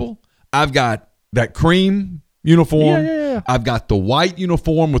example, I've got that cream uniform. Yeah. Yeah. I've got the white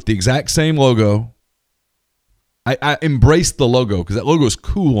uniform with the exact same logo. I embrace the logo because that logo is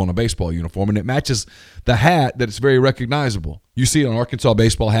cool on a baseball uniform, and it matches the hat that it's very recognizable. You see an Arkansas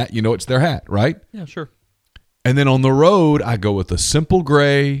baseball hat, you know it's their hat, right? Yeah, sure. And then on the road, I go with a simple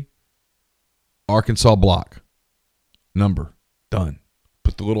gray Arkansas block. Number. Done.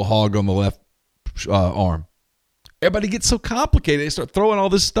 Put the little hog on the left arm. Everybody gets so complicated. They start throwing all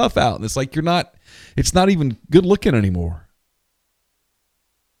this stuff out, and it's like it's not even good looking anymore.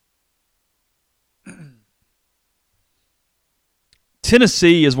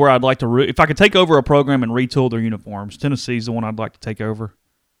 Tennessee is where I'd like to if I could take over a program and retool their uniforms. Tennessee's the one I'd like to take over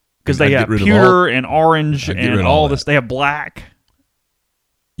because they have pewter and orange and all this. They have black.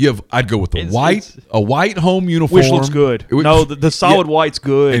 I'd go with a white home uniform, which looks good. The solid white's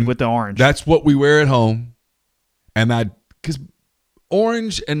good with the orange. That's what we wear at home, and because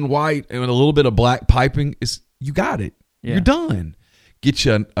orange and white and a little bit of black piping you got it. Yeah. You're done. Get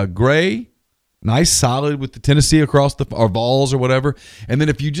you a gray. Nice, solid with the Tennessee across or balls or whatever. And then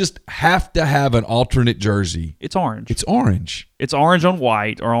if you just have to have an alternate jersey. It's orange. It's orange. It's orange on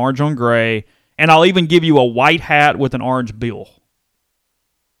white or orange on gray. And I'll even give you a white hat with an orange bill.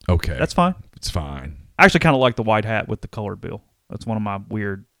 Okay. That's fine. It's fine. I actually kind of like the white hat with the colored bill. That's one of my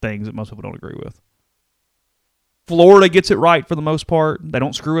weird things that most people don't agree with. Florida gets it right for the most part. They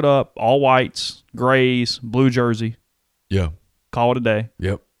don't screw it up. All whites, grays, blue jersey. Yeah. Call it a day.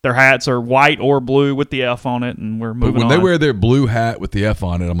 Yep. Their hats are white or blue with the F on it, and we're moving on. But when they wear their blue hat with the F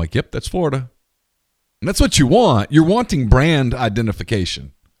on it, I'm like, yep, that's Florida. And that's what you want. You're wanting brand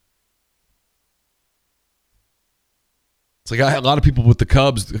identification. It's like I had a lot of people with the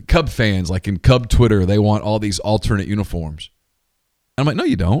Cub fans, like in Cub Twitter, they want all these alternate uniforms. I'm like, no,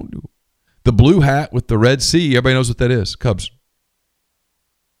 you don't. The blue hat with the red C, everybody knows what that is. Cubs.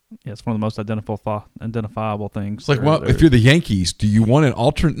 Yeah, it's one of the most identifiable things. It's like, well, if you're the Yankees, do you want an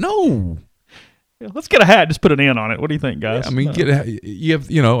alternate? No. Yeah, let's get a hat. Just put an N on it. What do you think, guys? Yeah, I mean,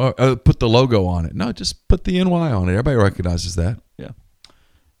 put the logo on it. No, just put the NY on it. Everybody recognizes that. Yeah.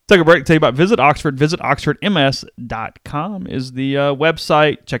 Take a break to tell you about Visit Oxford. VisitOxfordMS.com is the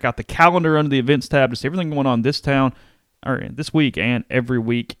website. Check out the calendar under the events tab to see everything going on this week and every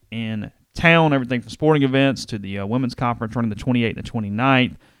week in town. Everything from sporting events to the women's conference running the 28th and the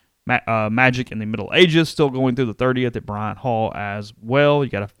 29th. Magic in the Middle Ages still going through the 30th at Bryant Hall as well. You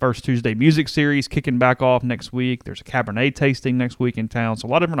got a First Tuesday music series kicking back off next week. There's a Cabernet tasting next week in town. So a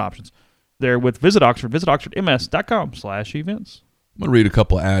lot of different options there with Visit Oxford. VisitOxfordMS.com/events. I'm going to read a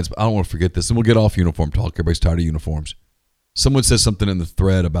couple of ads, but I don't want to forget this, and we'll get off uniform talk. Everybody's tired of uniforms. Someone says something in the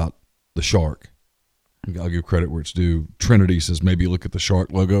thread about the Shark. I'll give credit where it's due. Trinity says maybe look at the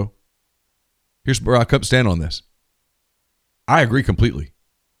Shark logo. Here's where I stand on this. I agree completely.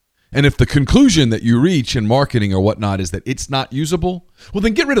 And if the conclusion that you reach in marketing or whatnot is that it's not usable, well,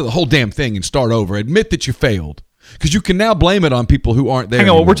 then get rid of the whole damn thing and start over. Admit that you failed. Because you can now blame it on people who aren't there Hang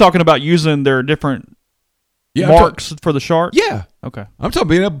on, anymore. We're talking about using their different marks for the Shark? Yeah. Okay. I'm talking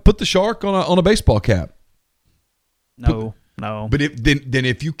being able to put the Shark on a baseball cap. No. But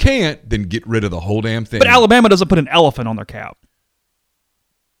if you can't, then get rid of the whole damn thing. But Alabama doesn't put an elephant on their cap.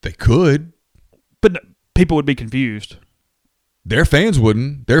 They could. But people would be confused. Their fans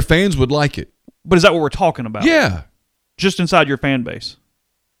wouldn't. Their fans would like it. But is that what we're talking about? Yeah. Just inside your fan base.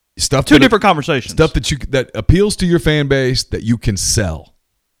 Stuff Two different conversations. Stuff that appeals to your fan base that you can sell.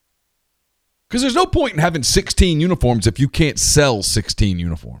 Because there's no point in having 16 uniforms if you can't sell 16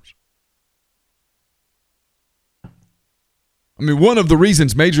 uniforms. I mean, one of the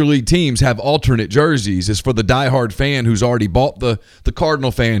reasons major league teams have alternate jerseys is for the diehard fan who's already bought the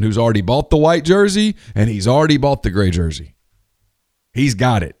Cardinal fan who's already bought the white jersey and he's already bought the gray jersey. He's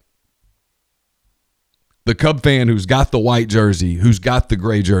got it. The Cub fan who's got the white jersey, who's got the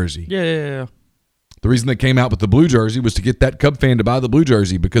gray jersey. Yeah. The reason they came out with the blue jersey was to get that Cub fan to buy the blue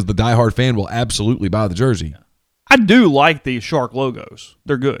jersey because the diehard fan will absolutely buy the jersey. I do like the Shark logos.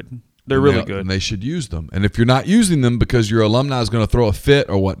 They're good. They're really good. And they should use them. And if you're not using them because your alumni is going to throw a fit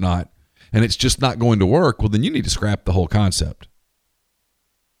or whatnot, and it's just not going to work, well, then you need to scrap the whole concept.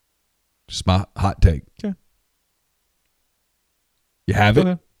 Just my hot take. Okay. You have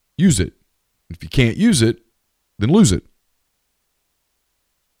it, use it. If you can't use it, then lose it.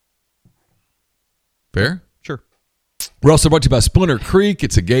 Fair? Sure. We're also brought to you by Splinter Creek.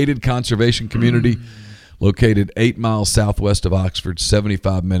 It's a gated conservation community located 8 miles southwest of Oxford,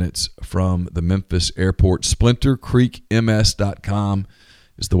 75 minutes from the Memphis airport. SplinterCreekMS.com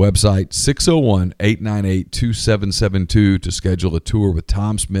is the website. 601-898-2772 to schedule a tour with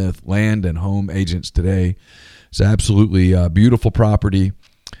Tom Smith, land and home agents today. It's absolutely beautiful property.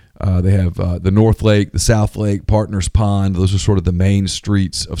 They have the North Lake, the South Lake, Partners Pond. Those are sort of the main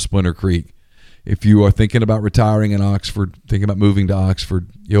streets of Splinter Creek. If you are thinking about retiring in Oxford, thinking about moving to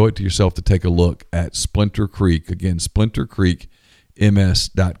Oxford, you owe it to yourself to take a look at Splinter Creek. Again,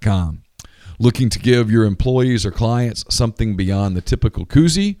 splintercreekms.com. Looking to give your employees or clients something beyond the typical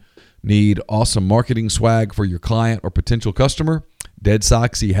koozie? Need awesome marketing swag for your client or potential customer? Dead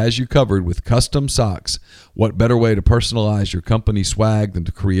Soxy has you covered with custom socks. What better way to personalize your company swag than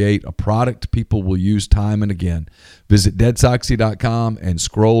to create a product people will use time and again? Visit deadsoxy.com and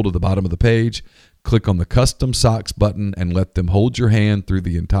scroll to the bottom of the page. Click on the custom socks button and let them hold your hand through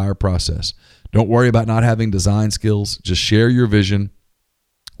the entire process. Don't worry about not having design skills. Just share your vision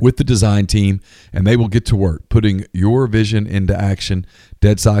with the design team, and they will get to work putting your vision into action.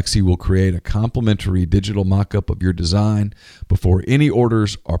 Dead Soxy will create a complimentary digital mock-up of your design. Before any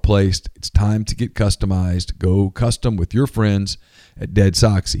orders are placed, it's time to get customized. Go custom with your friends at Dead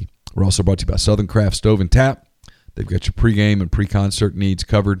Soxy. We're also brought to you by Southern Craft Stove and Tap. They've got your pregame and pre-concert needs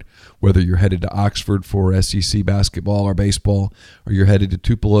covered, whether you're headed to Oxford for SEC basketball or baseball, or you're headed to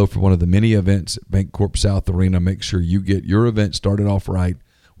Tupelo for one of the many events at Bancorp South Arena. Make sure you get your event started off right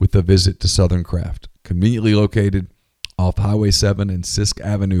with a visit to Southern Craft. Conveniently located off Highway 7 and Sisk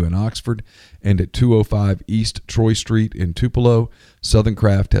Avenue in Oxford and at 205 East Troy Street in Tupelo, Southern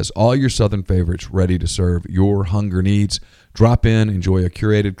Craft has all your Southern favorites ready to serve your hunger needs. Drop in, enjoy a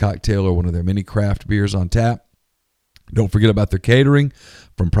curated cocktail or one of their many craft beers on tap. Don't forget about their catering.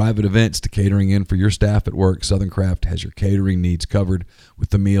 From private events to catering in for your staff at work, Southern Craft has your catering needs covered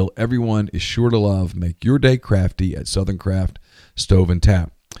with the meal everyone is sure to love. Make your day crafty at Southern Craft Stove and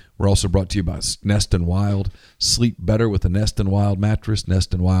Tap. We're also brought to you by Nest and Wild. Sleep better with a Nest and Wild mattress.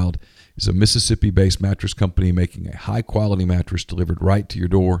 Nest and Wild is a Mississippi-based mattress company making a high-quality mattress delivered right to your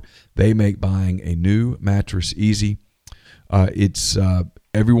door. They make buying a new mattress easy.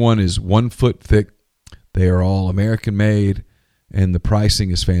 Everyone is 1 foot thick. They are all American-made, and the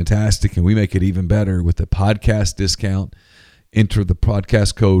pricing is fantastic, and we make it even better with the podcast discount. Enter the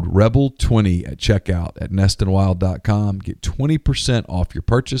podcast code REBEL20 at checkout at nestandwild.com. Get 20% off your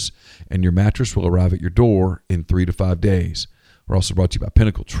purchase, and your mattress will arrive at your door in 3 to 5 days. We're also brought to you by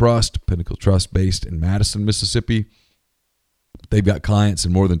Pinnacle Trust. Pinnacle Trust based in Madison, Mississippi. They've got clients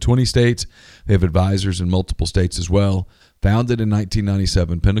in more than 20 states. They have advisors in multiple states as well. Founded in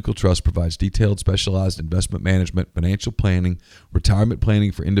 1997, Pinnacle Trust provides detailed, specialized investment management, financial planning, retirement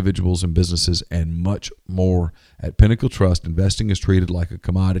planning for individuals and businesses, and much more. At Pinnacle Trust, investing is treated like a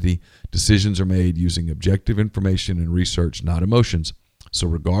commodity. Decisions are made using objective information and research, not emotions. So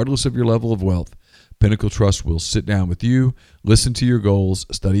regardless of your level of wealth, Pinnacle Trust will sit down with you, listen to your goals,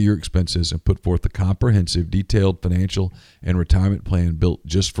 study your expenses, and put forth a comprehensive, detailed financial and retirement plan built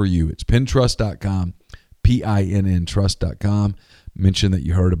just for you. It's pintrust.com. PINNtrust.com. Mention that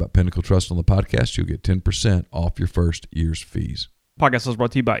you heard about Pinnacle Trust on the podcast. You'll get 10% off your first year's fees. Podcast is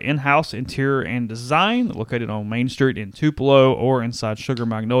brought to you by In-House Interior and Design, located on Main Street in Tupelo or inside Sugar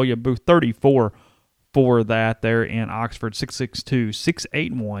Magnolia, booth 34 for that there in Oxford,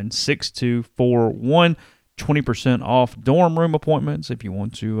 662-681-6241. 20% off dorm room appointments if you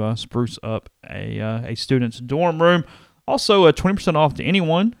want to spruce up a student's dorm room. Also, 20% off to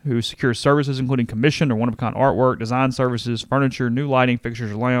anyone who secures services including commissioned or one-of-a-kind artwork, design services, furniture, new lighting,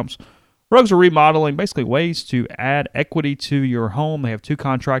 fixtures or lamps, rugs or remodeling, basically ways to add equity to your home. They have 2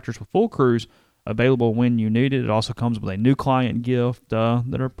 contractors with full crews available when you need it. It also comes with a new client gift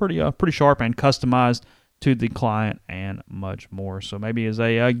that are pretty sharp and customized to the client and much more. So maybe as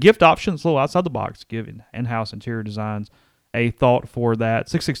a gift option, it's a little outside the box. Give In-House Interior Designs a thought for that.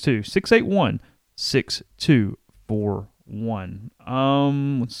 662-681-6241.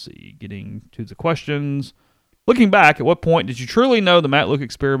 Let's see, getting to the questions. Looking back, at what point did you truly know the Matt Luke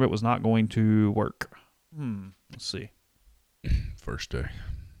experiment was not going to work? Let's see. First day.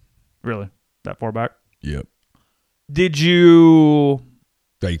 Really? That far back? Yep. Did you...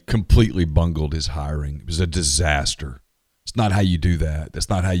 They completely bungled his hiring. It was a disaster. It's not how you do that. That's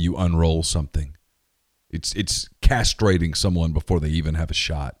not how you unroll something. It's castrating someone before they even have a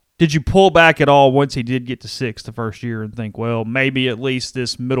shot. Did you pull back at all once he did get to 6 the first year and think, well, maybe at least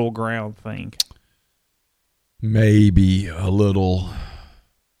this middle ground thing? Maybe a little.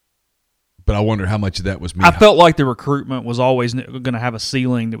 But I wonder how much of that was me. I felt like the recruitment was always going to have a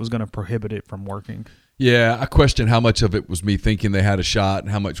ceiling that was going to prohibit it from working. Yeah, I question how much of it was me thinking they had a shot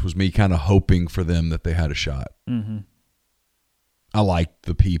and how much was me kind of hoping for them that they had a shot. Mm-hmm. I liked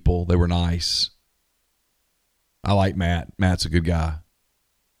the people. They were nice. I like Matt. Matt's a good guy.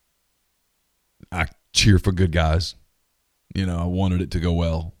 I cheer for good guys. You know, I wanted it to go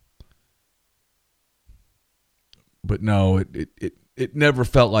well. But no, it never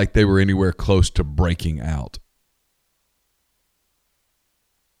felt like they were anywhere close to breaking out.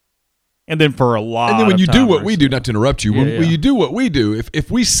 And then for a lot, and then when you do what timers, we do, not to interrupt you, when you do what we do,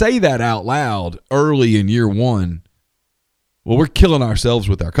 if we say that out loud early in year one, well, we're killing ourselves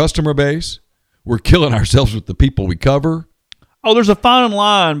with our customer base. We're killing ourselves with the people we cover. Oh, there's a fine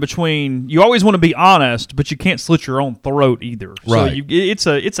line between you always want to be honest, but you can't slit your own throat either. Right.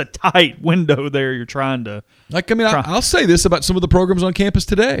 So it's a tight window there. You're trying to I'll say this about some of the programs on campus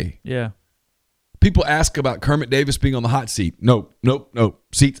today. Yeah. People ask about Kermit Davis being on the hot seat. Nope.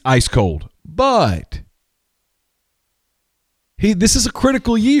 Seat's ice cold. But this is a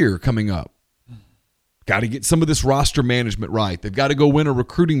critical year coming up. Got to get some of this roster management right. They've got to go win a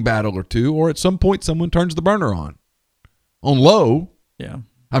recruiting battle or two, or at some point someone turns the burner on low. Yeah.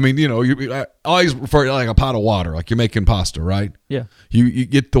 I mean, I always refer to it like a pot of water, like you're making pasta, right? Yeah. You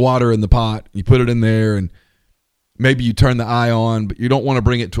get the water in the pot, you put it in there, and maybe you turn the eye on, but you don't want to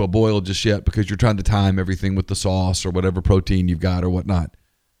bring it to a boil just yet because you're trying to time everything with the sauce or whatever protein you've got or whatnot.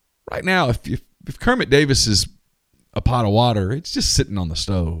 Right now, if Kermit Davis is a pot of water, it's just sitting on the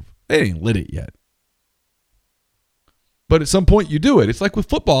stove. They ain't lit it yet. But at some point, you do it. It's like with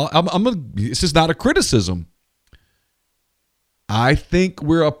football. This is not a criticism. I think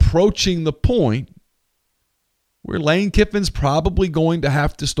we're approaching the point where Lane Kiffin's probably going to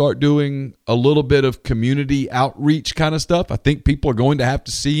have to start doing a little bit of community outreach kind of stuff. I think people are going to have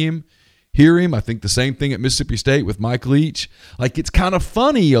to see him, hear him. I think the same thing at Mississippi State with Mike Leach. Like, it's kind of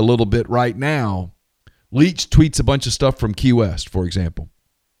funny a little bit right now. Leach tweets a bunch of stuff from Key West, for example.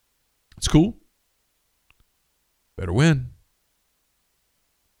 It's cool. Better win.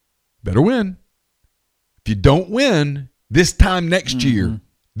 If you don't win this time next year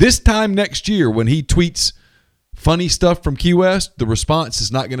when he tweets funny stuff from Key West, the response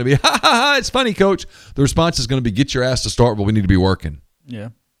is not going to be, ha, ha, ha, it's funny, coach. The response is going to be, get your ass to Starkville. We need to be working. Yeah.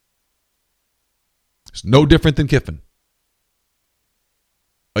 It's no different than Kiffin.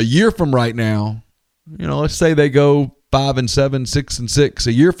 A year from right now, let's say they go 5-7, 6-6.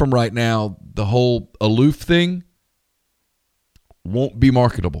 A year from right now, the whole aloof thing won't be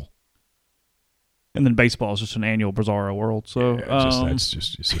marketable. And then baseball is just an annual bizarro world. So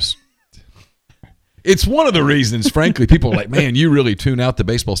it's one of the reasons, frankly, people are like, man, you really tune out the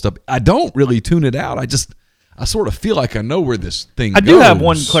baseball stuff. I don't really tune it out. I sort of feel like I know where this thing goes. I do have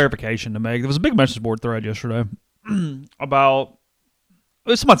one clarification to make. There was a big message board thread yesterday about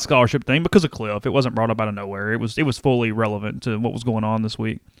it's about the scholarship thing because of Cliff. It wasn't brought up out of nowhere. It was fully relevant to what was going on this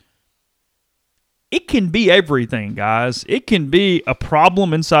week. It can be everything, guys. It can be a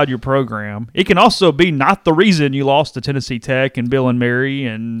problem inside your program. It can also be not the reason you lost to Tennessee Tech and Bill and Mary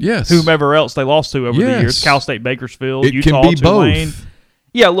and whomever else they lost to over the years. Cal State, Bakersfield, Utah, can be Tulane. both.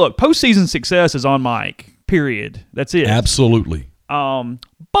 Yeah, look, postseason success is on Mike, period. That's it. Absolutely.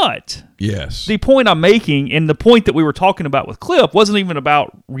 But yes, the point I'm making and the point that we were talking about with Cliff wasn't even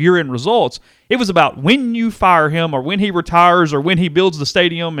about year-end results. It was about when you fire him or when he retires or when he builds the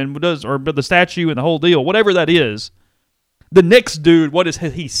stadium and does or the statue and the whole deal, whatever that is. The next dude, what does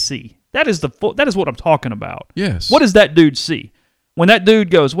he see? That is what I'm talking about. Yes. What does that dude see? When that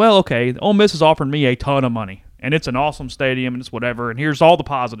dude goes, well, okay, Ole Miss is offering me a ton of money and it's an awesome stadium and it's whatever and here's all the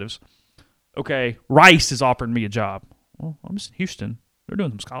positives. Okay, Rice is offering me a job. Well, I'm just in Houston. They're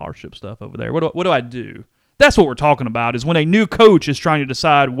doing some scholarship stuff over there. What do I do? That's what we're talking about, is when a new coach is trying to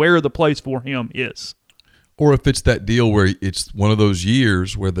decide where the place for him is. Or if it's that deal where it's one of those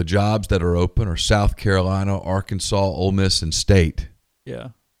years where the jobs that are open are South Carolina, Arkansas, Ole Miss, and State. Yeah.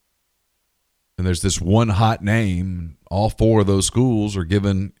 And there's this one hot name. All four of those schools are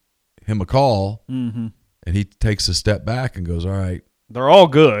giving him a call. Mm-hmm. And he takes a step back and goes, all right. They're all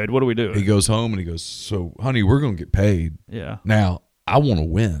good. What do we do? He goes home and he goes, so, honey, we're going to get paid. Yeah. Now, I want to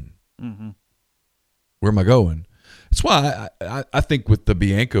win. Mm-hmm. Where am I going? It's why I think with the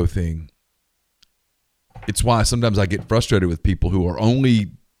Bianco thing, it's why sometimes I get frustrated with people who are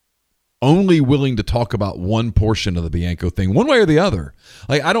only willing to talk about one portion of the Bianco thing, one way or the other.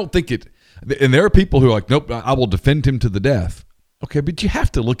 Like, I don't think it – and there are people who are like, nope, I will defend him to the death. Okay, but you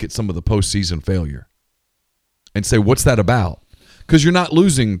have to look at some of the postseason failure and say, what's that about? Because you're not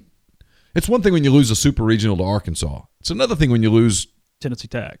losing – it's one thing when you lose a super regional to Arkansas. It's another thing when you lose Tennessee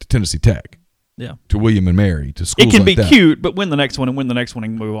Tech. To Tennessee Tech. Yeah. To William and Mary, to schools like that. It can like be that. cute, but win the next one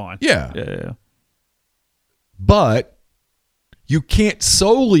and move on. Yeah. Yeah. But you can't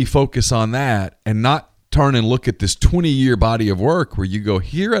solely focus on that and not turn and look at this 20-year body of work where you go,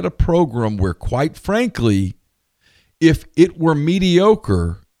 here at a program where, quite frankly, if it were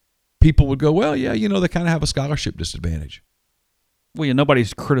mediocre, people would go, well, yeah, they kind of have a scholarship disadvantage. Well, yeah,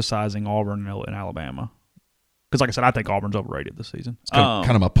 nobody's criticizing Auburn and Alabama. Because, like I said, I think Auburn's overrated this season. It's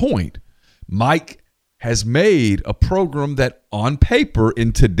kind of my point. Mike has made a program that on paper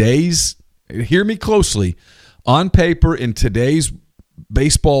in today's, hear me closely, on paper in today's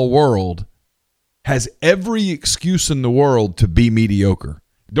baseball world has every excuse in the world to be mediocre.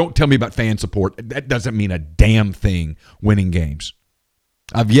 Don't tell me about fan support. That doesn't mean a damn thing winning games.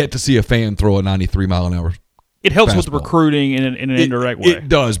 I've yet to see a fan throw a 93-mile-an-hour It helps with fastball. recruiting in an indirect way. It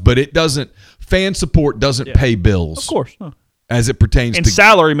does, but it doesn't. Fan support doesn't pay bills. Of course. No. As it pertains And to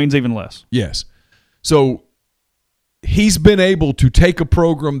salary means even less. Yes. So he's been able to take a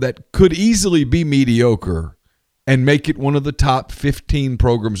program that could easily be mediocre and make it one of the top 15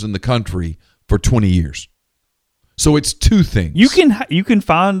 programs in the country for 20 years. So it's two things. You can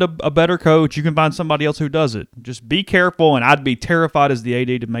find a better coach. You can find somebody else who does it. Just be careful, and I'd be terrified as the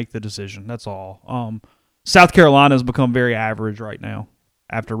AD to make the decision. That's all. South Carolina has become very average right now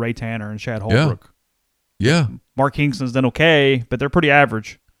after Ray Tanner and Chad Holbrook. Yeah. Mark Kingston's done okay, but they're pretty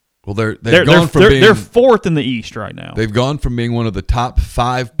average. Well, they're fourth in the East right now. They've gone from being one of the top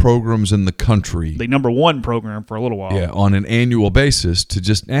 5 programs in the country. The number 1 program for a little while. Yeah, on an annual basis to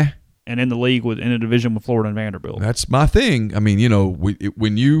just And in the league in a division with Florida and Vanderbilt. That's my thing. I mean,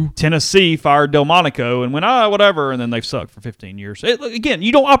 when you Tennessee fired Delmonico and went, whatever, and then they've sucked for 15 years. Again,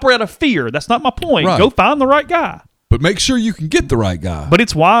 you don't operate out of fear. That's not my point. Right. Go find the right guy. But make sure you can get the right guy. But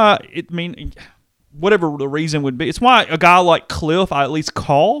it's why, whatever the reason would be, it's why a guy like Cliff I at least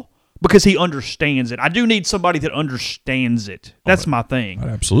call, because he understands it. I do need somebody that understands it. That's my thing. I'd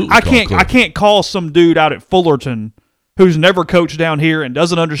absolutely I call Cliff. I can't call some dude out at Fullerton who's never coached down here and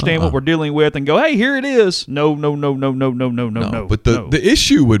doesn't understand what we're dealing with and go, hey, here it is. No. But the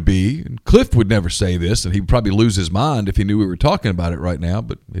issue would be, and Cliff would never say this, and he'd probably lose his mind if he knew we were talking about it right now,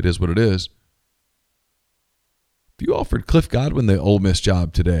 but it is what it is. If you offered Cliff Godwin the Ole Miss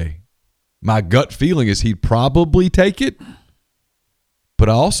job today, my gut feeling is he'd probably take it, but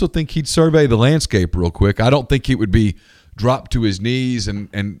I also think he'd survey the landscape real quick. I don't think he would be dropped to his knees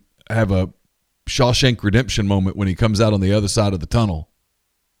and have a Shawshank Redemption moment when he comes out on the other side of the tunnel.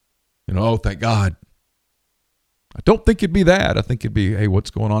 Oh, thank God. I don't think it'd be that. I think it'd be, hey, what's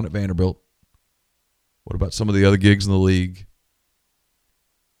going on at Vanderbilt? What about some of the other gigs in the league?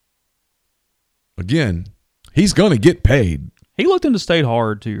 Again, he's going to get paid. He looked into State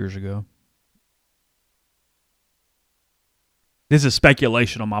hard 2 years ago. This is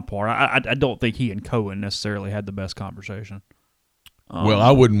speculation on my part. I don't think he and Cohen necessarily had the best conversation. Well,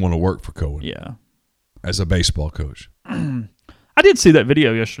 I wouldn't want to work for Cohen. Yeah. As a baseball coach. I did see that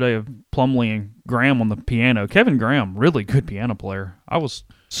video yesterday of Plumlee and Graham on the piano. Kevin Graham, really good piano player. I was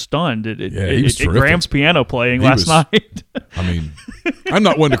stunned at Graham's piano playing last night. I mean, I'm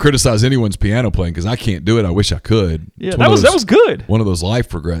not one to criticize anyone's piano playing because I can't do it. I wish I could. Yeah, that was good. One of those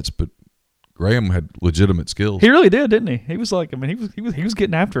life regrets, but Graham had legitimate skills. He really did, didn't he? He was like, he was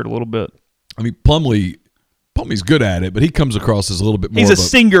getting after it a little bit. I mean, Plumlee's good at it, but he comes across as a little bit more. He's a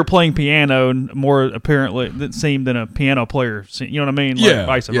singer playing piano, more apparently that seemed than a piano player. You know what I mean? Like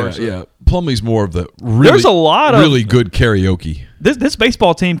vice versa. Yeah. Plumlee's more of the really, there's a lot of really good karaoke. This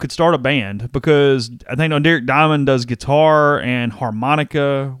baseball team could start a band because I think Derek Diamond does guitar and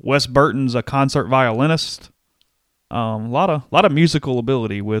harmonica. Wes Burton's a concert violinist. A lot of musical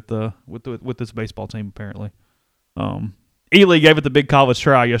ability with this baseball team apparently. Ely gave it the big college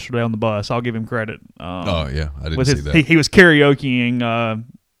try yesterday on the bus. I'll give him credit. I didn't see that. He was karaokeing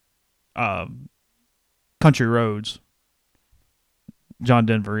Country Roads. John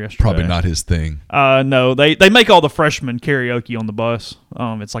Denver yesterday. Probably not his thing. No, they make all the freshmen karaoke on the bus.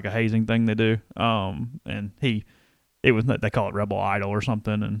 It's like a hazing thing they do. And they call it Rebel Idol or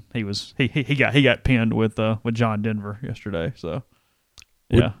something. And he got pinned with John Denver yesterday. So.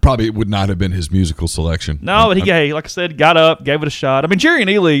 Yeah. Probably would not have been his musical selection. No, but he, like I said, got up, gave it a shot. I mean, Jerry and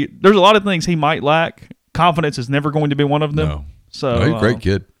Ely, there's a lot of things he might lack. Confidence is never going to be one of them. No. So, he's a great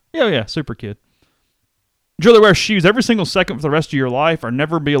kid. Yeah, super kid. Would you rather wear shoes every single second for the rest of your life or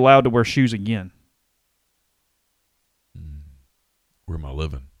never be allowed to wear shoes again? Where am I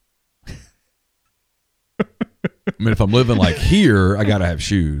living? I mean, if I'm living like here, I got to have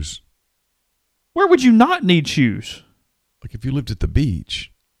shoes. Where would you not need shoes? Like if you lived at the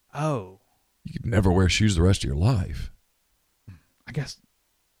beach, you could never wear shoes the rest of your life. I guess.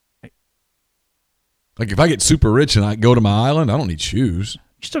 Like if I get super rich and I go to my island, I don't need shoes.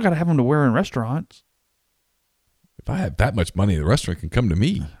 You still got to have them to wear in restaurants. If I have that much money, the restaurant can come to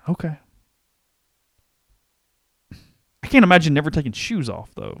me. Okay. I can't imagine never taking shoes off,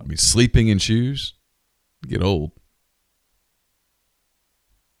 though. I mean, sleeping in shoes, you get old.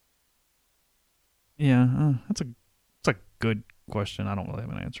 Yeah, that's a good question. I don't really have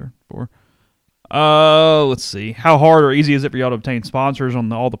an answer for. Let's see. How hard or easy is it for y'all to obtain sponsors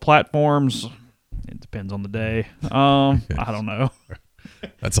on all the platforms? It depends on the day. I don't know.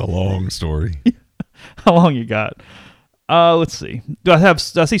 That's a long story. How long you got? Let's see. Do I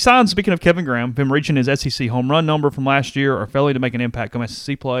see signs, speaking of Kevin Graham, of him reaching his SEC home run number from last year or failing to make an impact on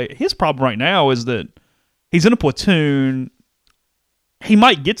SEC play? His problem right now is that he's in a platoon. He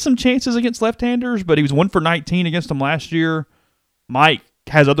might get some chances against left-handers, but he was 1 for 19 against them last year. Mike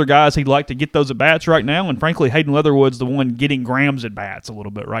has other guys he'd like to get those at-bats right now, and frankly, Hayden Leatherwood's the one getting Graham's at-bats a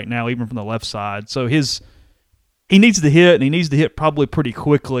little bit right now, even from the left side. So he needs to hit, and he needs to hit probably pretty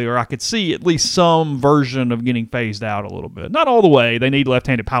quickly, or I could see at least some version of getting phased out a little bit. Not all the way. They need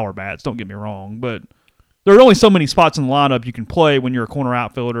left-handed power bats, don't get me wrong, but there are only so many spots in the lineup you can play when you're a corner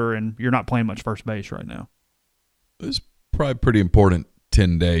outfielder and you're not playing much first base right now. It's probably pretty important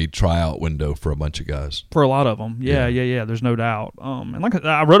 10-day tryout window for a bunch of guys. For a lot of them. Yeah. There's no doubt. And like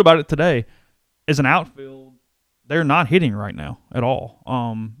I wrote about it today, as an outfield, they're not hitting right now at all.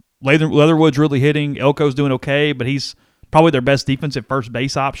 Leatherwood's really hitting. Elko's doing okay, but he's probably their best defensive first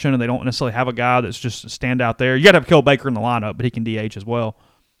base option, and they don't necessarily have a guy that's just a standout there. You got to have Kel Baker in the lineup, but he can DH as well.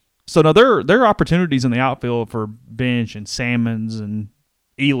 So, no, there are opportunities in the outfield for Bench and Salmons and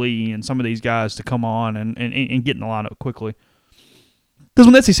Ely and some of these guys to come on and get in the lineup quickly. Because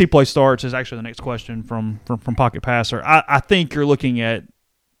when SEC play starts is actually the next question from Pocket Passer. I think you're looking at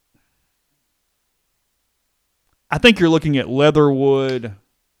Leatherwood,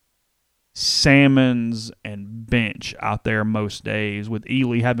 Salmons, and Bench out there most days, with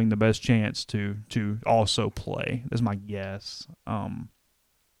Ely having the best chance to also play. That's my guess.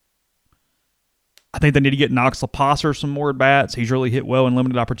 I think they need to get Knox Lapasser some more at-bats. He's really hit well in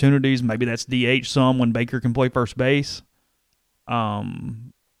limited opportunities. Maybe that's DH some when Baker can play first base.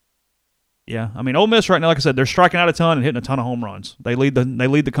 Yeah, I mean, Ole Miss right now, like I said, they're striking out a ton and hitting a ton of home runs. They lead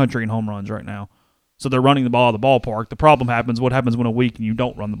the country in home runs right now. So they're running the ball out of the ballpark. The problem happens, what happens when a week and you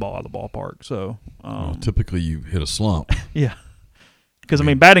don't run the ball out of the ballpark? So typically you hit a slump. Yeah. Because, I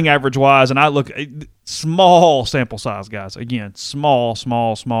mean, batting average-wise, and I look small sample size, guys. Again, small.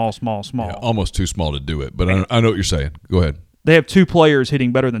 Yeah, almost too small to do it, but I know what you're saying. Go ahead. They have 2 players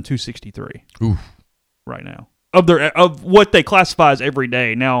hitting better than 263 Oof. right now of what they classify as every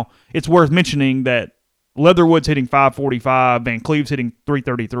day. Now, it's worth mentioning that Leatherwood's hitting 545, Van Cleve's hitting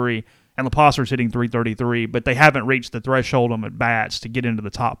 333, and Lapasser's hitting 333, but they haven't reached the threshold on at-bats to get into the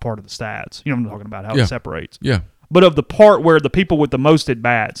top part of the stats. You know what I'm talking about, how it separates. Yeah. But of the part where the people with the most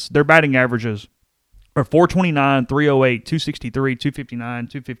at-bats, their batting averages are 429, 308, 263, 259,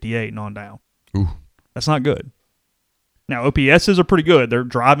 258, and on down. Ooh. That's not good. Now, OPSs are pretty good. They're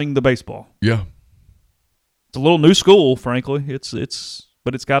driving the baseball. Yeah. It's a little new school, frankly.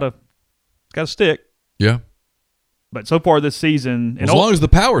 But it's got to stick. Yeah. But so far this season, as long as the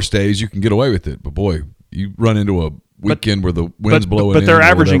power stays, you can get away with it. But boy, you run into a weekend where the wind's blowing in. But they're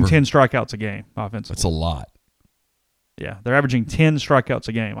averaging 10 strikeouts a game offensively. That's a lot. Yeah, they're averaging 10 strikeouts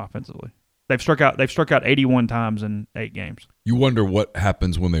a game offensively. They've struck out 81 times in 8 games. You wonder what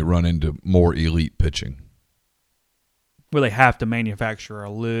happens when they run into more elite pitching. Where they have to manufacture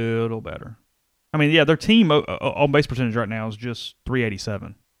a little better. I mean, yeah, their team on base percentage right now is just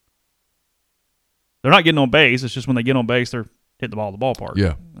 387. They're not getting on base. It's just when they get on base, they're hitting the ball in the ballpark.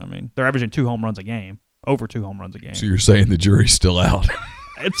 Yeah. I mean, they're averaging 2 home runs a game, over 2 home runs a game. So you're saying the jury's still out?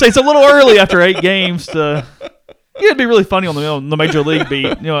 It's a little early after 8 games to. It'd be really funny on the Major League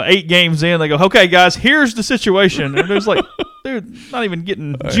beat. 8 games in, they go, "Okay, guys, here's the situation." And there's like, dude, not even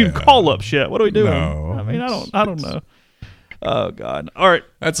getting June call-ups yet. What are we doing? No. I mean, I don't know. Oh God! All right,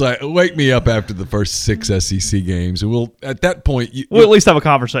 that's like wake me up after the first 6 SEC games, and we'll at that point we'll at least have a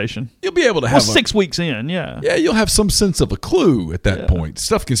conversation. You'll be able to have 6 weeks in, yeah. Yeah, you'll have some sense of a clue at that point.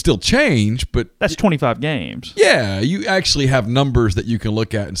 Stuff can still change, but that's 25 games. Yeah, you actually have numbers that you can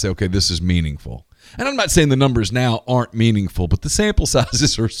look at and say, okay, this is meaningful. And I'm not saying the numbers now aren't meaningful, but the sample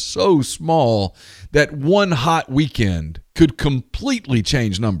sizes are so small that one hot weekend could completely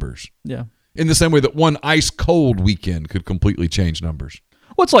change numbers. Yeah. In the same way that one ice-cold weekend could completely change numbers.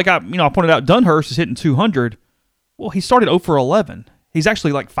 Well, it's like I pointed out, Dunhurst is hitting 200. Well, he started 0 for 11. He's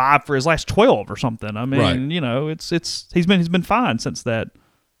actually like 5 for his last 12 or something. I mean, it's he's been fine since that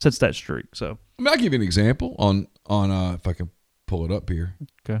streak. So I mean, I'll give you an example on if I can pull it up here.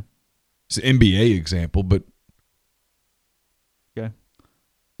 Okay, it's an NBA example, but okay.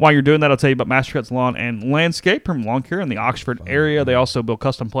 While you're doing that, I'll tell you about Mastercuts Lawn and Landscape from Lawn Care in the Oxford area. They also build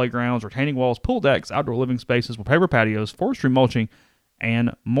custom playgrounds, retaining walls, pool decks, outdoor living spaces with paper patios, forestry mulching,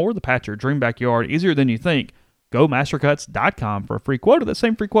 and more. The patch your dream backyard easier than you think. Go mastercuts.com for a free quote. That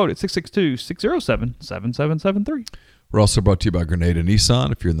same free quote at 662-607-7773. We're also brought to you by Grenada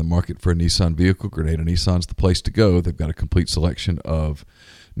Nissan. If you're in the market for a Nissan vehicle, Grenada Nissan's the place to go. They've got a complete selection of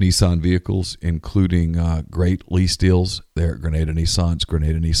Nissan vehicles, including great lease deals there at Grenada Nissan's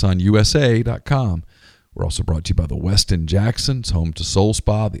GrenadaNissanUSA.com. We're also brought to you by the Westin Jackson's, home to Soul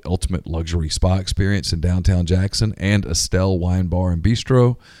Spa, the ultimate luxury spa experience in downtown Jackson, and Estelle Wine Bar and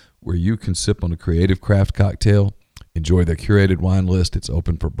Bistro, where you can sip on a creative craft cocktail, enjoy their curated wine list. It's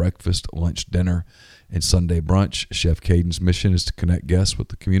open for breakfast, lunch, dinner, and Sunday brunch. Chef Caden's mission is to connect guests with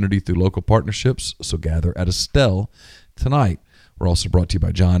the community through local partnerships, so gather at Estelle tonight. We're also brought to you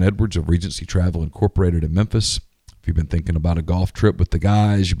by John Edwards of Regency Travel Incorporated in Memphis. If you've been thinking about a golf trip with the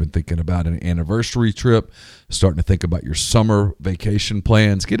guys, you've been thinking about an anniversary trip, starting to think about your summer vacation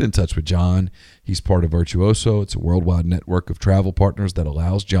plans, get in touch with John. He's part of Virtuoso. It's a worldwide network of travel partners that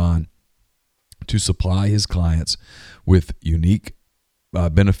allows John to supply his clients with unique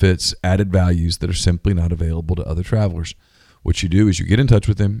benefits, added values that are simply not available to other travelers. What you do is you get in touch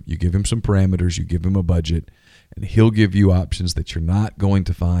with him, you give him some parameters, you give him a budget, and he'll give you options that you're not going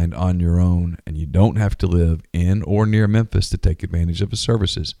to find on your own, and you don't have to live in or near Memphis to take advantage of his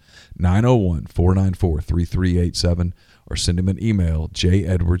services. 901-494-3387, or send him an email,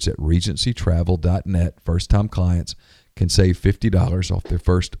 jedwards@regencytravel.net. First-time clients can save $50 off their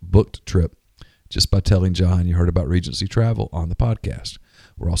first booked trip just by telling John you heard about Regency Travel on the podcast.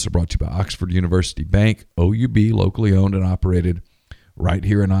 We're also brought to you by Oxford University Bank, OUB, locally owned and operated right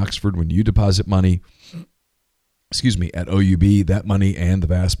here in Oxford. When you deposit money, at OUB, that money and the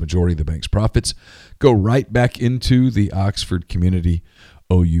vast majority of the bank's profits go right back into the Oxford community.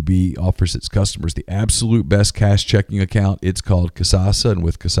 OUB offers its customers the absolute best cash checking account. It's called Kasasa, and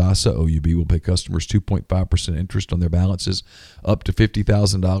with Kasasa, OUB will pay customers 2.5% interest on their balances up to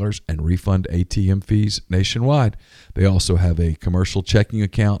 $50,000 and refund ATM fees nationwide. They also have a commercial checking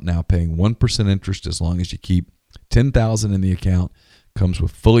account now paying 1% interest as long as you keep $10,000 in the account. Comes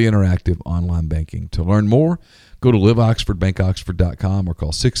with fully interactive online banking. To learn more, go to liveoxfordbankoxford.com or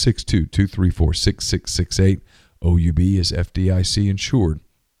call 662-234-6668. OUB is FDIC insured.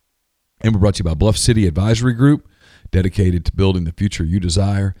 And we're brought to you by Bluff City Advisory Group, dedicated to building the future you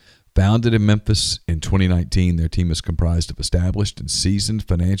desire. Founded in Memphis in 2019, their team is comprised of established and seasoned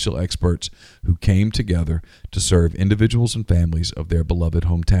financial experts who came together to serve individuals and families of their beloved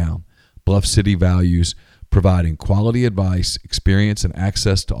hometown. Bluff City values providing quality advice, experience, and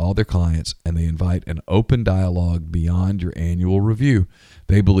access to all their clients, and they invite an open dialogue beyond your annual review.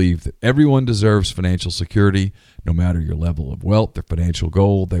 They believe that everyone deserves financial security, no matter your level of wealth or financial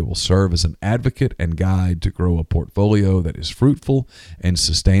goal. They will serve as an advocate and guide to grow a portfolio that is fruitful and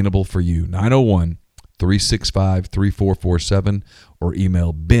sustainable for you. 901-365-3447 or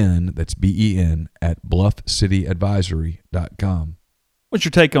email Ben, that's Ben, at bluffcityadvisory.com. What's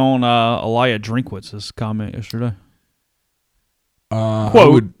your take on Elia Drinkwitz's comment yesterday?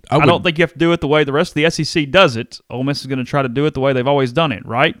 Quote, I don't think you have to do it the way the rest of the SEC does it. Ole Miss is going to try to do it the way they've always done it,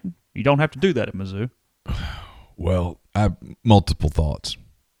 right? You don't have to do that at Mizzou. Well, I have multiple thoughts.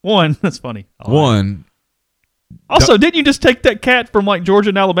 One, that's funny. One. Also, didn't you just take that cat from like Georgia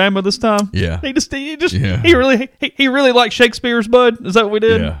and Alabama this time? Yeah. He really liked Shakespeare's bud. Is that what we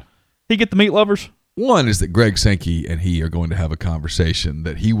did? Yeah. He get the meat lovers. One is that Greg Sankey and he are going to have a conversation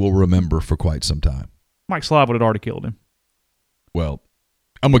that he will remember for quite some time. Mike Slob would have already killed him. Well,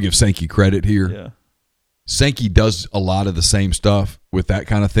 I'm going to give Sankey credit here. Yeah. Sankey does a lot of the same stuff with that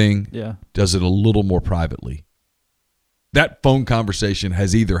kind of thing. Yeah. Does it a little more privately. That phone conversation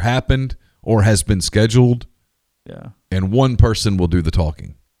has either happened or has been scheduled. Yeah. And one person will do the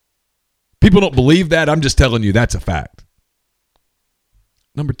talking. People don't believe that. I'm just telling you that's a fact.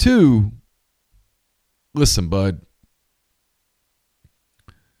 Number two, listen, bud.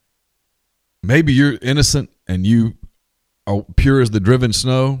 Maybe you're innocent and you are pure as the driven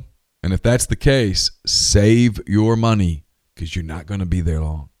snow. And if that's the case, save your money because you're not going to be there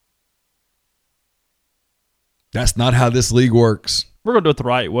long. That's not how this league works. We're going to do it the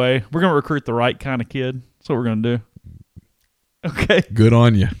right way. We're going to recruit the right kind of kid. That's what we're going to do. Okay. Good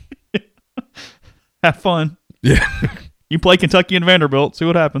on you. Have fun. Yeah. You play Kentucky and Vanderbilt. See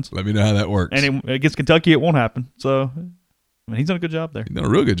what happens. Let me know how that works. And against Kentucky, it won't happen. So, I mean, he's done a good job there. He's done a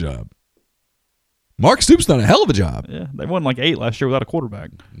real good job. Mark Stoops done a hell of a job. Yeah, they won like 8 last year without a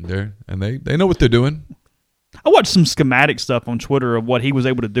quarterback. They know what they're doing. I watched some schematic stuff on Twitter of what he was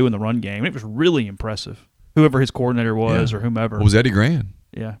able to do in the run game. It was really impressive. Whoever his coordinator was or whomever. It was Eddie Gran.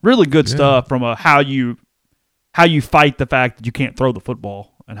 Yeah, really good stuff from how you fight the fact that you can't throw the football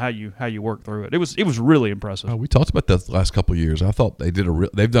and how you work through it. It was really impressive. We talked about that the last couple of years. I thought they've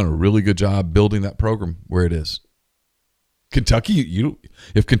done a really good job building that program where it is. Kentucky,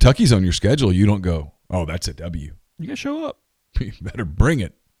 if Kentucky's on your schedule, you don't go, oh, that's a W. You gotta show up. You better bring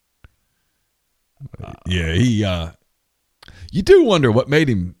it. You do wonder what made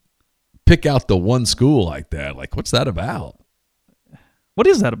him pick out the one school like that. Like, what's that about? What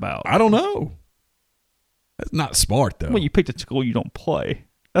is that about? I don't know. That's not smart, though. When you picked a school you don't play.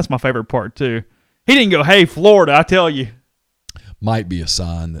 That's my favorite part, too. He didn't go, hey, Florida, I tell you. Might be a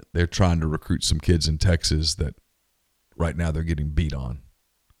sign that they're trying to recruit some kids in Texas that right now they're getting beat on.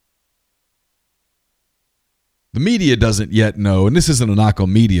 The media doesn't yet know, and this isn't a knock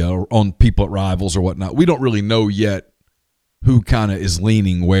on media or on people at Rivals or whatnot. We don't really know yet who kind of is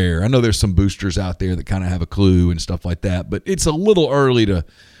leaning where. I know there's some boosters out there that kind of have a clue and stuff like that, but it's a little early to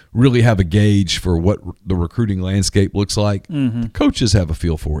really have a gauge for what the recruiting landscape looks like. Mm-hmm. The coaches have a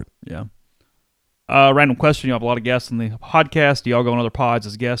feel for it. Yeah. Random question. You have a lot of guests on the podcast. Do y'all go on other pods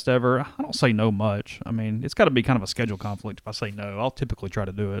as guests ever? I don't say no much. I mean, it's got to be kind of a schedule conflict if I say no. I'll typically try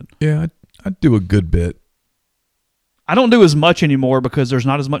to do it. Yeah, I do a good bit. I don't do as much anymore because there's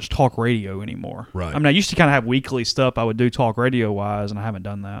not as much talk radio anymore. Right. I mean, I used to kind of have weekly stuff I would do talk radio wise, and I haven't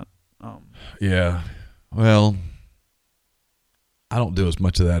done that. Yeah. Well, I don't do as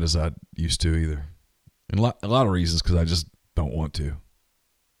much of that as I used to either. And a lot of reasons because I just don't want to.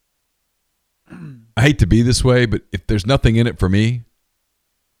 I hate to be this way, but if there's nothing in it for me,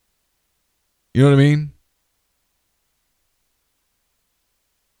 you know what I mean?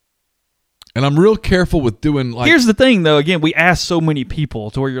 And I'm real careful with doing like. Here's the thing, though. Again, we ask so many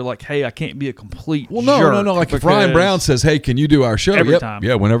people to where you're like, "Hey, I can't be a complete." Well, jerk no. Like if Ryan Brown says, "Hey, can you do our show?" Every time.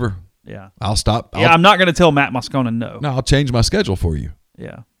 Yeah, whenever. Yeah. I'll stop. I'm not going to tell Matt Moscona no. No, I'll change my schedule for you.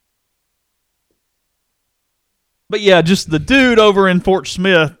 Yeah. But yeah, just the dude over in Fort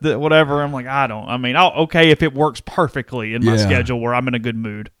Smith, that whatever. I'm like, okay if it works perfectly in my schedule where I'm in a good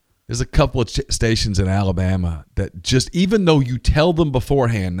mood. There's a couple of stations in Alabama that just, even though you tell them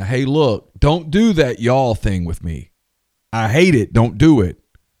beforehand, hey, look, don't do that y'all thing with me. I hate it. Don't do it.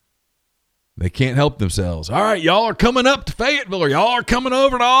 They can't help themselves. All right, y'all are coming up to Fayetteville or y'all are coming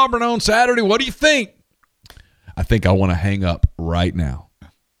over to Auburn on Saturday. What do you think? I think I want to hang up right now.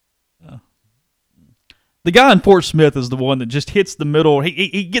 The guy in Fort Smith is the one that just hits the middle.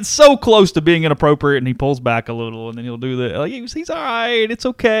 He gets so close to being inappropriate, and he pulls back a little, and then he'll do that. Like, he's all right. It's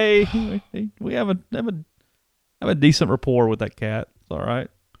okay. We have a decent rapport with that cat. It's all right.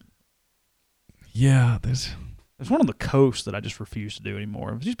 Yeah, there's one on the coast that I just refuse to do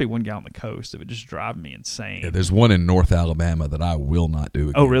anymore. If there used to be one guy on the coast that would just drive me insane. Yeah, there's one in North Alabama that I will not do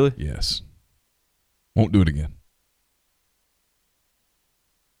again. Oh, really? Yes. Won't do it again.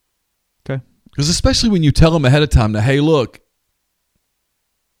 Okay. Because especially when you tell them ahead of time that, hey, look,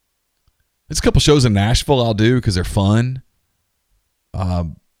 there's a couple shows in Nashville I'll do because they're fun.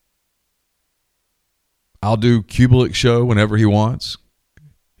 I'll do Kubelik's show whenever he wants.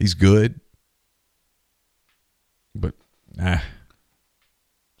 He's good. But, Does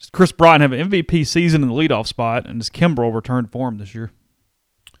Chris Bryant have an MVP season in the leadoff spot, and does Kimbrel return to form this year?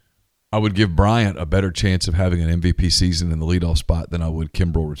 I would give Bryant a better chance of having an MVP season in the leadoff spot than I would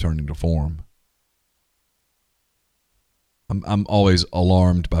Kimbrel returning to form. I'm always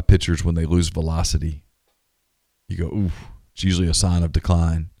alarmed by pitchers when they lose velocity. You go, oof, it's usually a sign of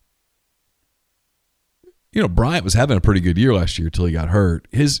decline. You know, Bryant was having a pretty good year last year until he got hurt.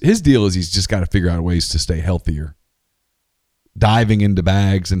 His deal is he's just got to figure out ways to stay healthier. Diving into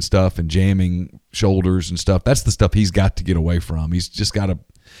bags and stuff and jamming shoulders and stuff. That's the stuff he's got to get away from. He's just got to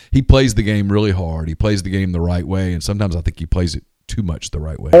 – he plays the game really hard. He plays the game the right way, and sometimes I think he plays it too much the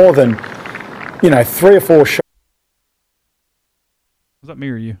right way. More than, 3 or 4 shots. Was that me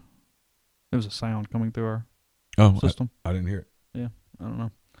or you? There was a sound coming through our system. I didn't hear it. Yeah, I don't know.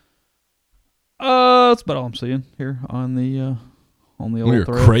 That's about all I'm seeing here on the old Your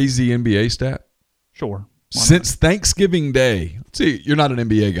thread. Crazy NBA stat? Sure. Since Thanksgiving Day. Let's see, you're not an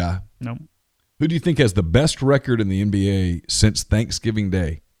NBA guy. No. Who do you think has the best record in the NBA since Thanksgiving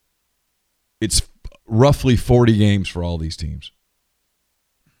Day? It's roughly 40 games for all these teams.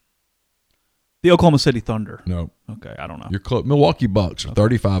 The Oklahoma City Thunder. No. Okay, I don't know. You're close. Milwaukee Bucks are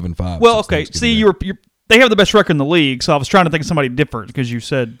 35-5. Well, okay. See, they have the best record in the league, so I was trying to think of somebody different because you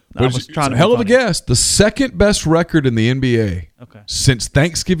said I was trying to. Hell of a guess. The second best record in the NBA since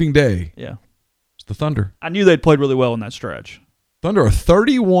Thanksgiving Day. Yeah. It's the Thunder. I knew they'd played really well in that stretch. Thunder are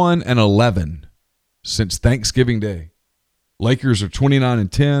 31-11 since Thanksgiving Day. Lakers are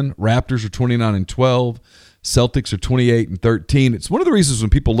 29-10. Raptors are 29-12. Celtics are 28-13. It's one of the reasons when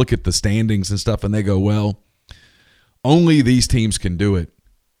people look at the standings and stuff and they go, well, only these teams can do it.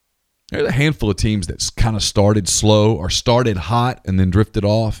 There's a handful of teams that kind of started slow or started hot and then drifted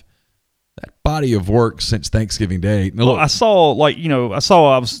off. That body of work since Thanksgiving Day. Now, look, I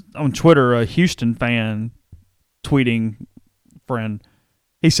was on Twitter, a Houston fan tweeting friend.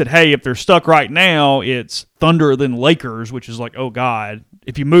 He said, hey, if they're stuck right now, it's Thunder then Lakers, which is like, oh, God.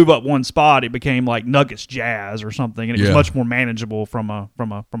 If you move up one spot, it became like Nuggets Jazz or something, and it was much more manageable from a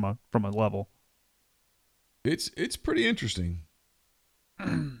level. It's pretty interesting.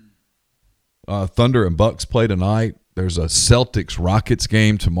 Thunder and Bucks play tonight. There's a Celtics-Rockets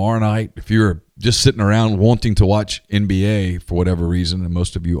game tomorrow night. If you're just sitting around wanting to watch NBA for whatever reason, and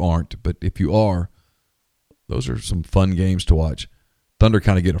most of you aren't, but if you are, those are some fun games to watch. Thunder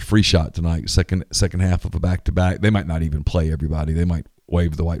kind of get a free shot tonight, second half of a back-to-back. They might not even play everybody. They might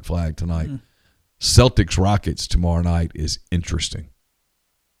wave the white flag tonight. Celtics-Rockets tomorrow night is interesting.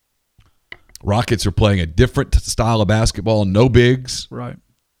 Rockets are playing a different style of basketball, no bigs. Right.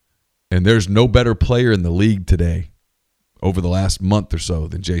 And there's no better player in the league today over the last month or so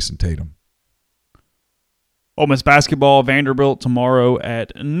than Jason Tatum. Ole Miss basketball, Vanderbilt tomorrow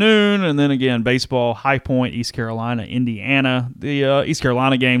at noon. And then again, baseball, High Point, East Carolina, Indiana. The East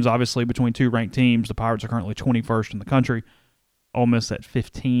Carolina games, obviously, between two ranked teams. The Pirates are currently 21st in the country. Ole Miss at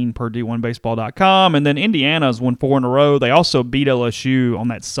 15 per D1Baseball.com. And then Indiana's won 4 in a row. They also beat LSU on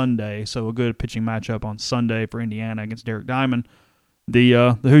that Sunday, so a good pitching matchup on Sunday for Indiana against Derek Diamond.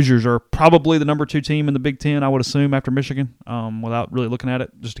 The Hoosiers are probably the number 2 team in the Big Ten, I would assume, after Michigan, without really looking at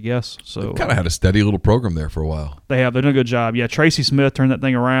it, just a guess. So they've kind of had a steady little program there for a while. They have. They've done a good job. Yeah, Tracy Smith turned that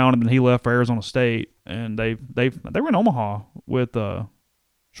thing around, and then he left for Arizona State, and they were in Omaha with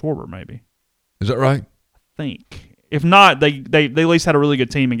Schwarber, maybe. Is that right? I think. If not, they at least had a really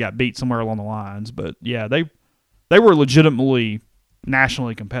good team and got beat somewhere along the lines. But yeah, they were legitimately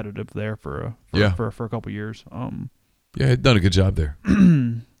nationally competitive there for a couple years. Yeah, they've done a good job there.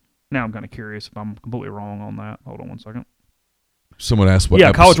 Now I'm kind of curious if I'm completely wrong on that. Hold on one second. Someone asked what.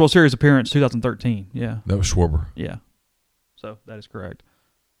 Yeah, College World Series appearance 2013. Yeah, that was Schwarber. Yeah, so that is correct.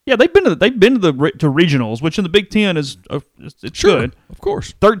 Yeah, they've been to regionals, which in the Big Ten is it's sure, good. Of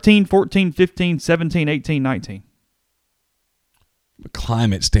course. 13, 14, 15, 17, 18, 19. From a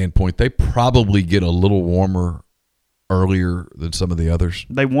climate standpoint, they probably get a little warmer earlier than some of the others.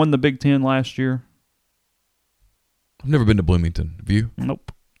 They won the Big Ten last year. I've never been to Bloomington. Have you?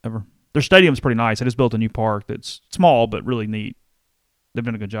 Nope, ever. Their stadium's pretty nice. They just built a new park that's small but really neat. They've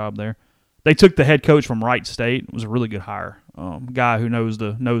done a good job there. They took the head coach from Wright State. It was a really good hire. Guy who knows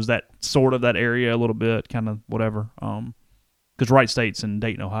that sort of that area a little bit, kind of whatever. Because Wright State's in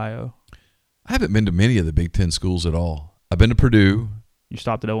Dayton, Ohio. I haven't been to many of the Big Ten schools at all. I've been to Purdue. You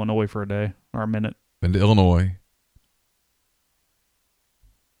stopped at Illinois for a day or a minute. Been to Illinois.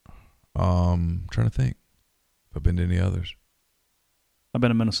 Trying to think. If I've been to any others. I've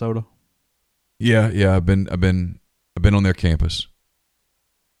been to Minnesota. Yeah. I've been on their campus.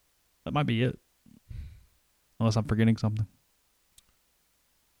 That might be it. Unless I'm forgetting something.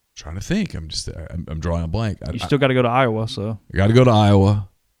 Trying to think. I'm drawing a blank. You still got to go to Iowa, so. I got to go to Iowa.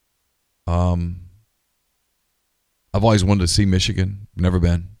 I've always wanted to see Michigan. Never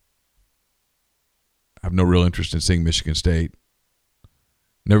been. I have no real interest in seeing Michigan State.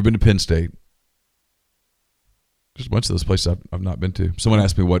 Never been to Penn State. Just a bunch of those places I've not been to. Someone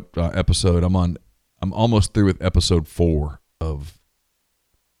asked me what episode I'm on. I'm almost through with episode 4 of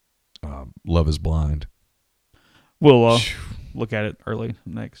Love is Blind. We'll look at it early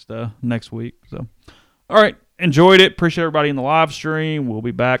next week. So, all right. Enjoyed it. Appreciate everybody in the live stream. We'll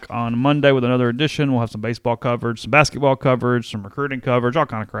be back on Monday with another edition. We'll have some baseball coverage, some basketball coverage, some recruiting coverage, all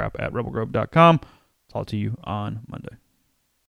kind of crap at rebelgrove.com. Talk to you on Monday.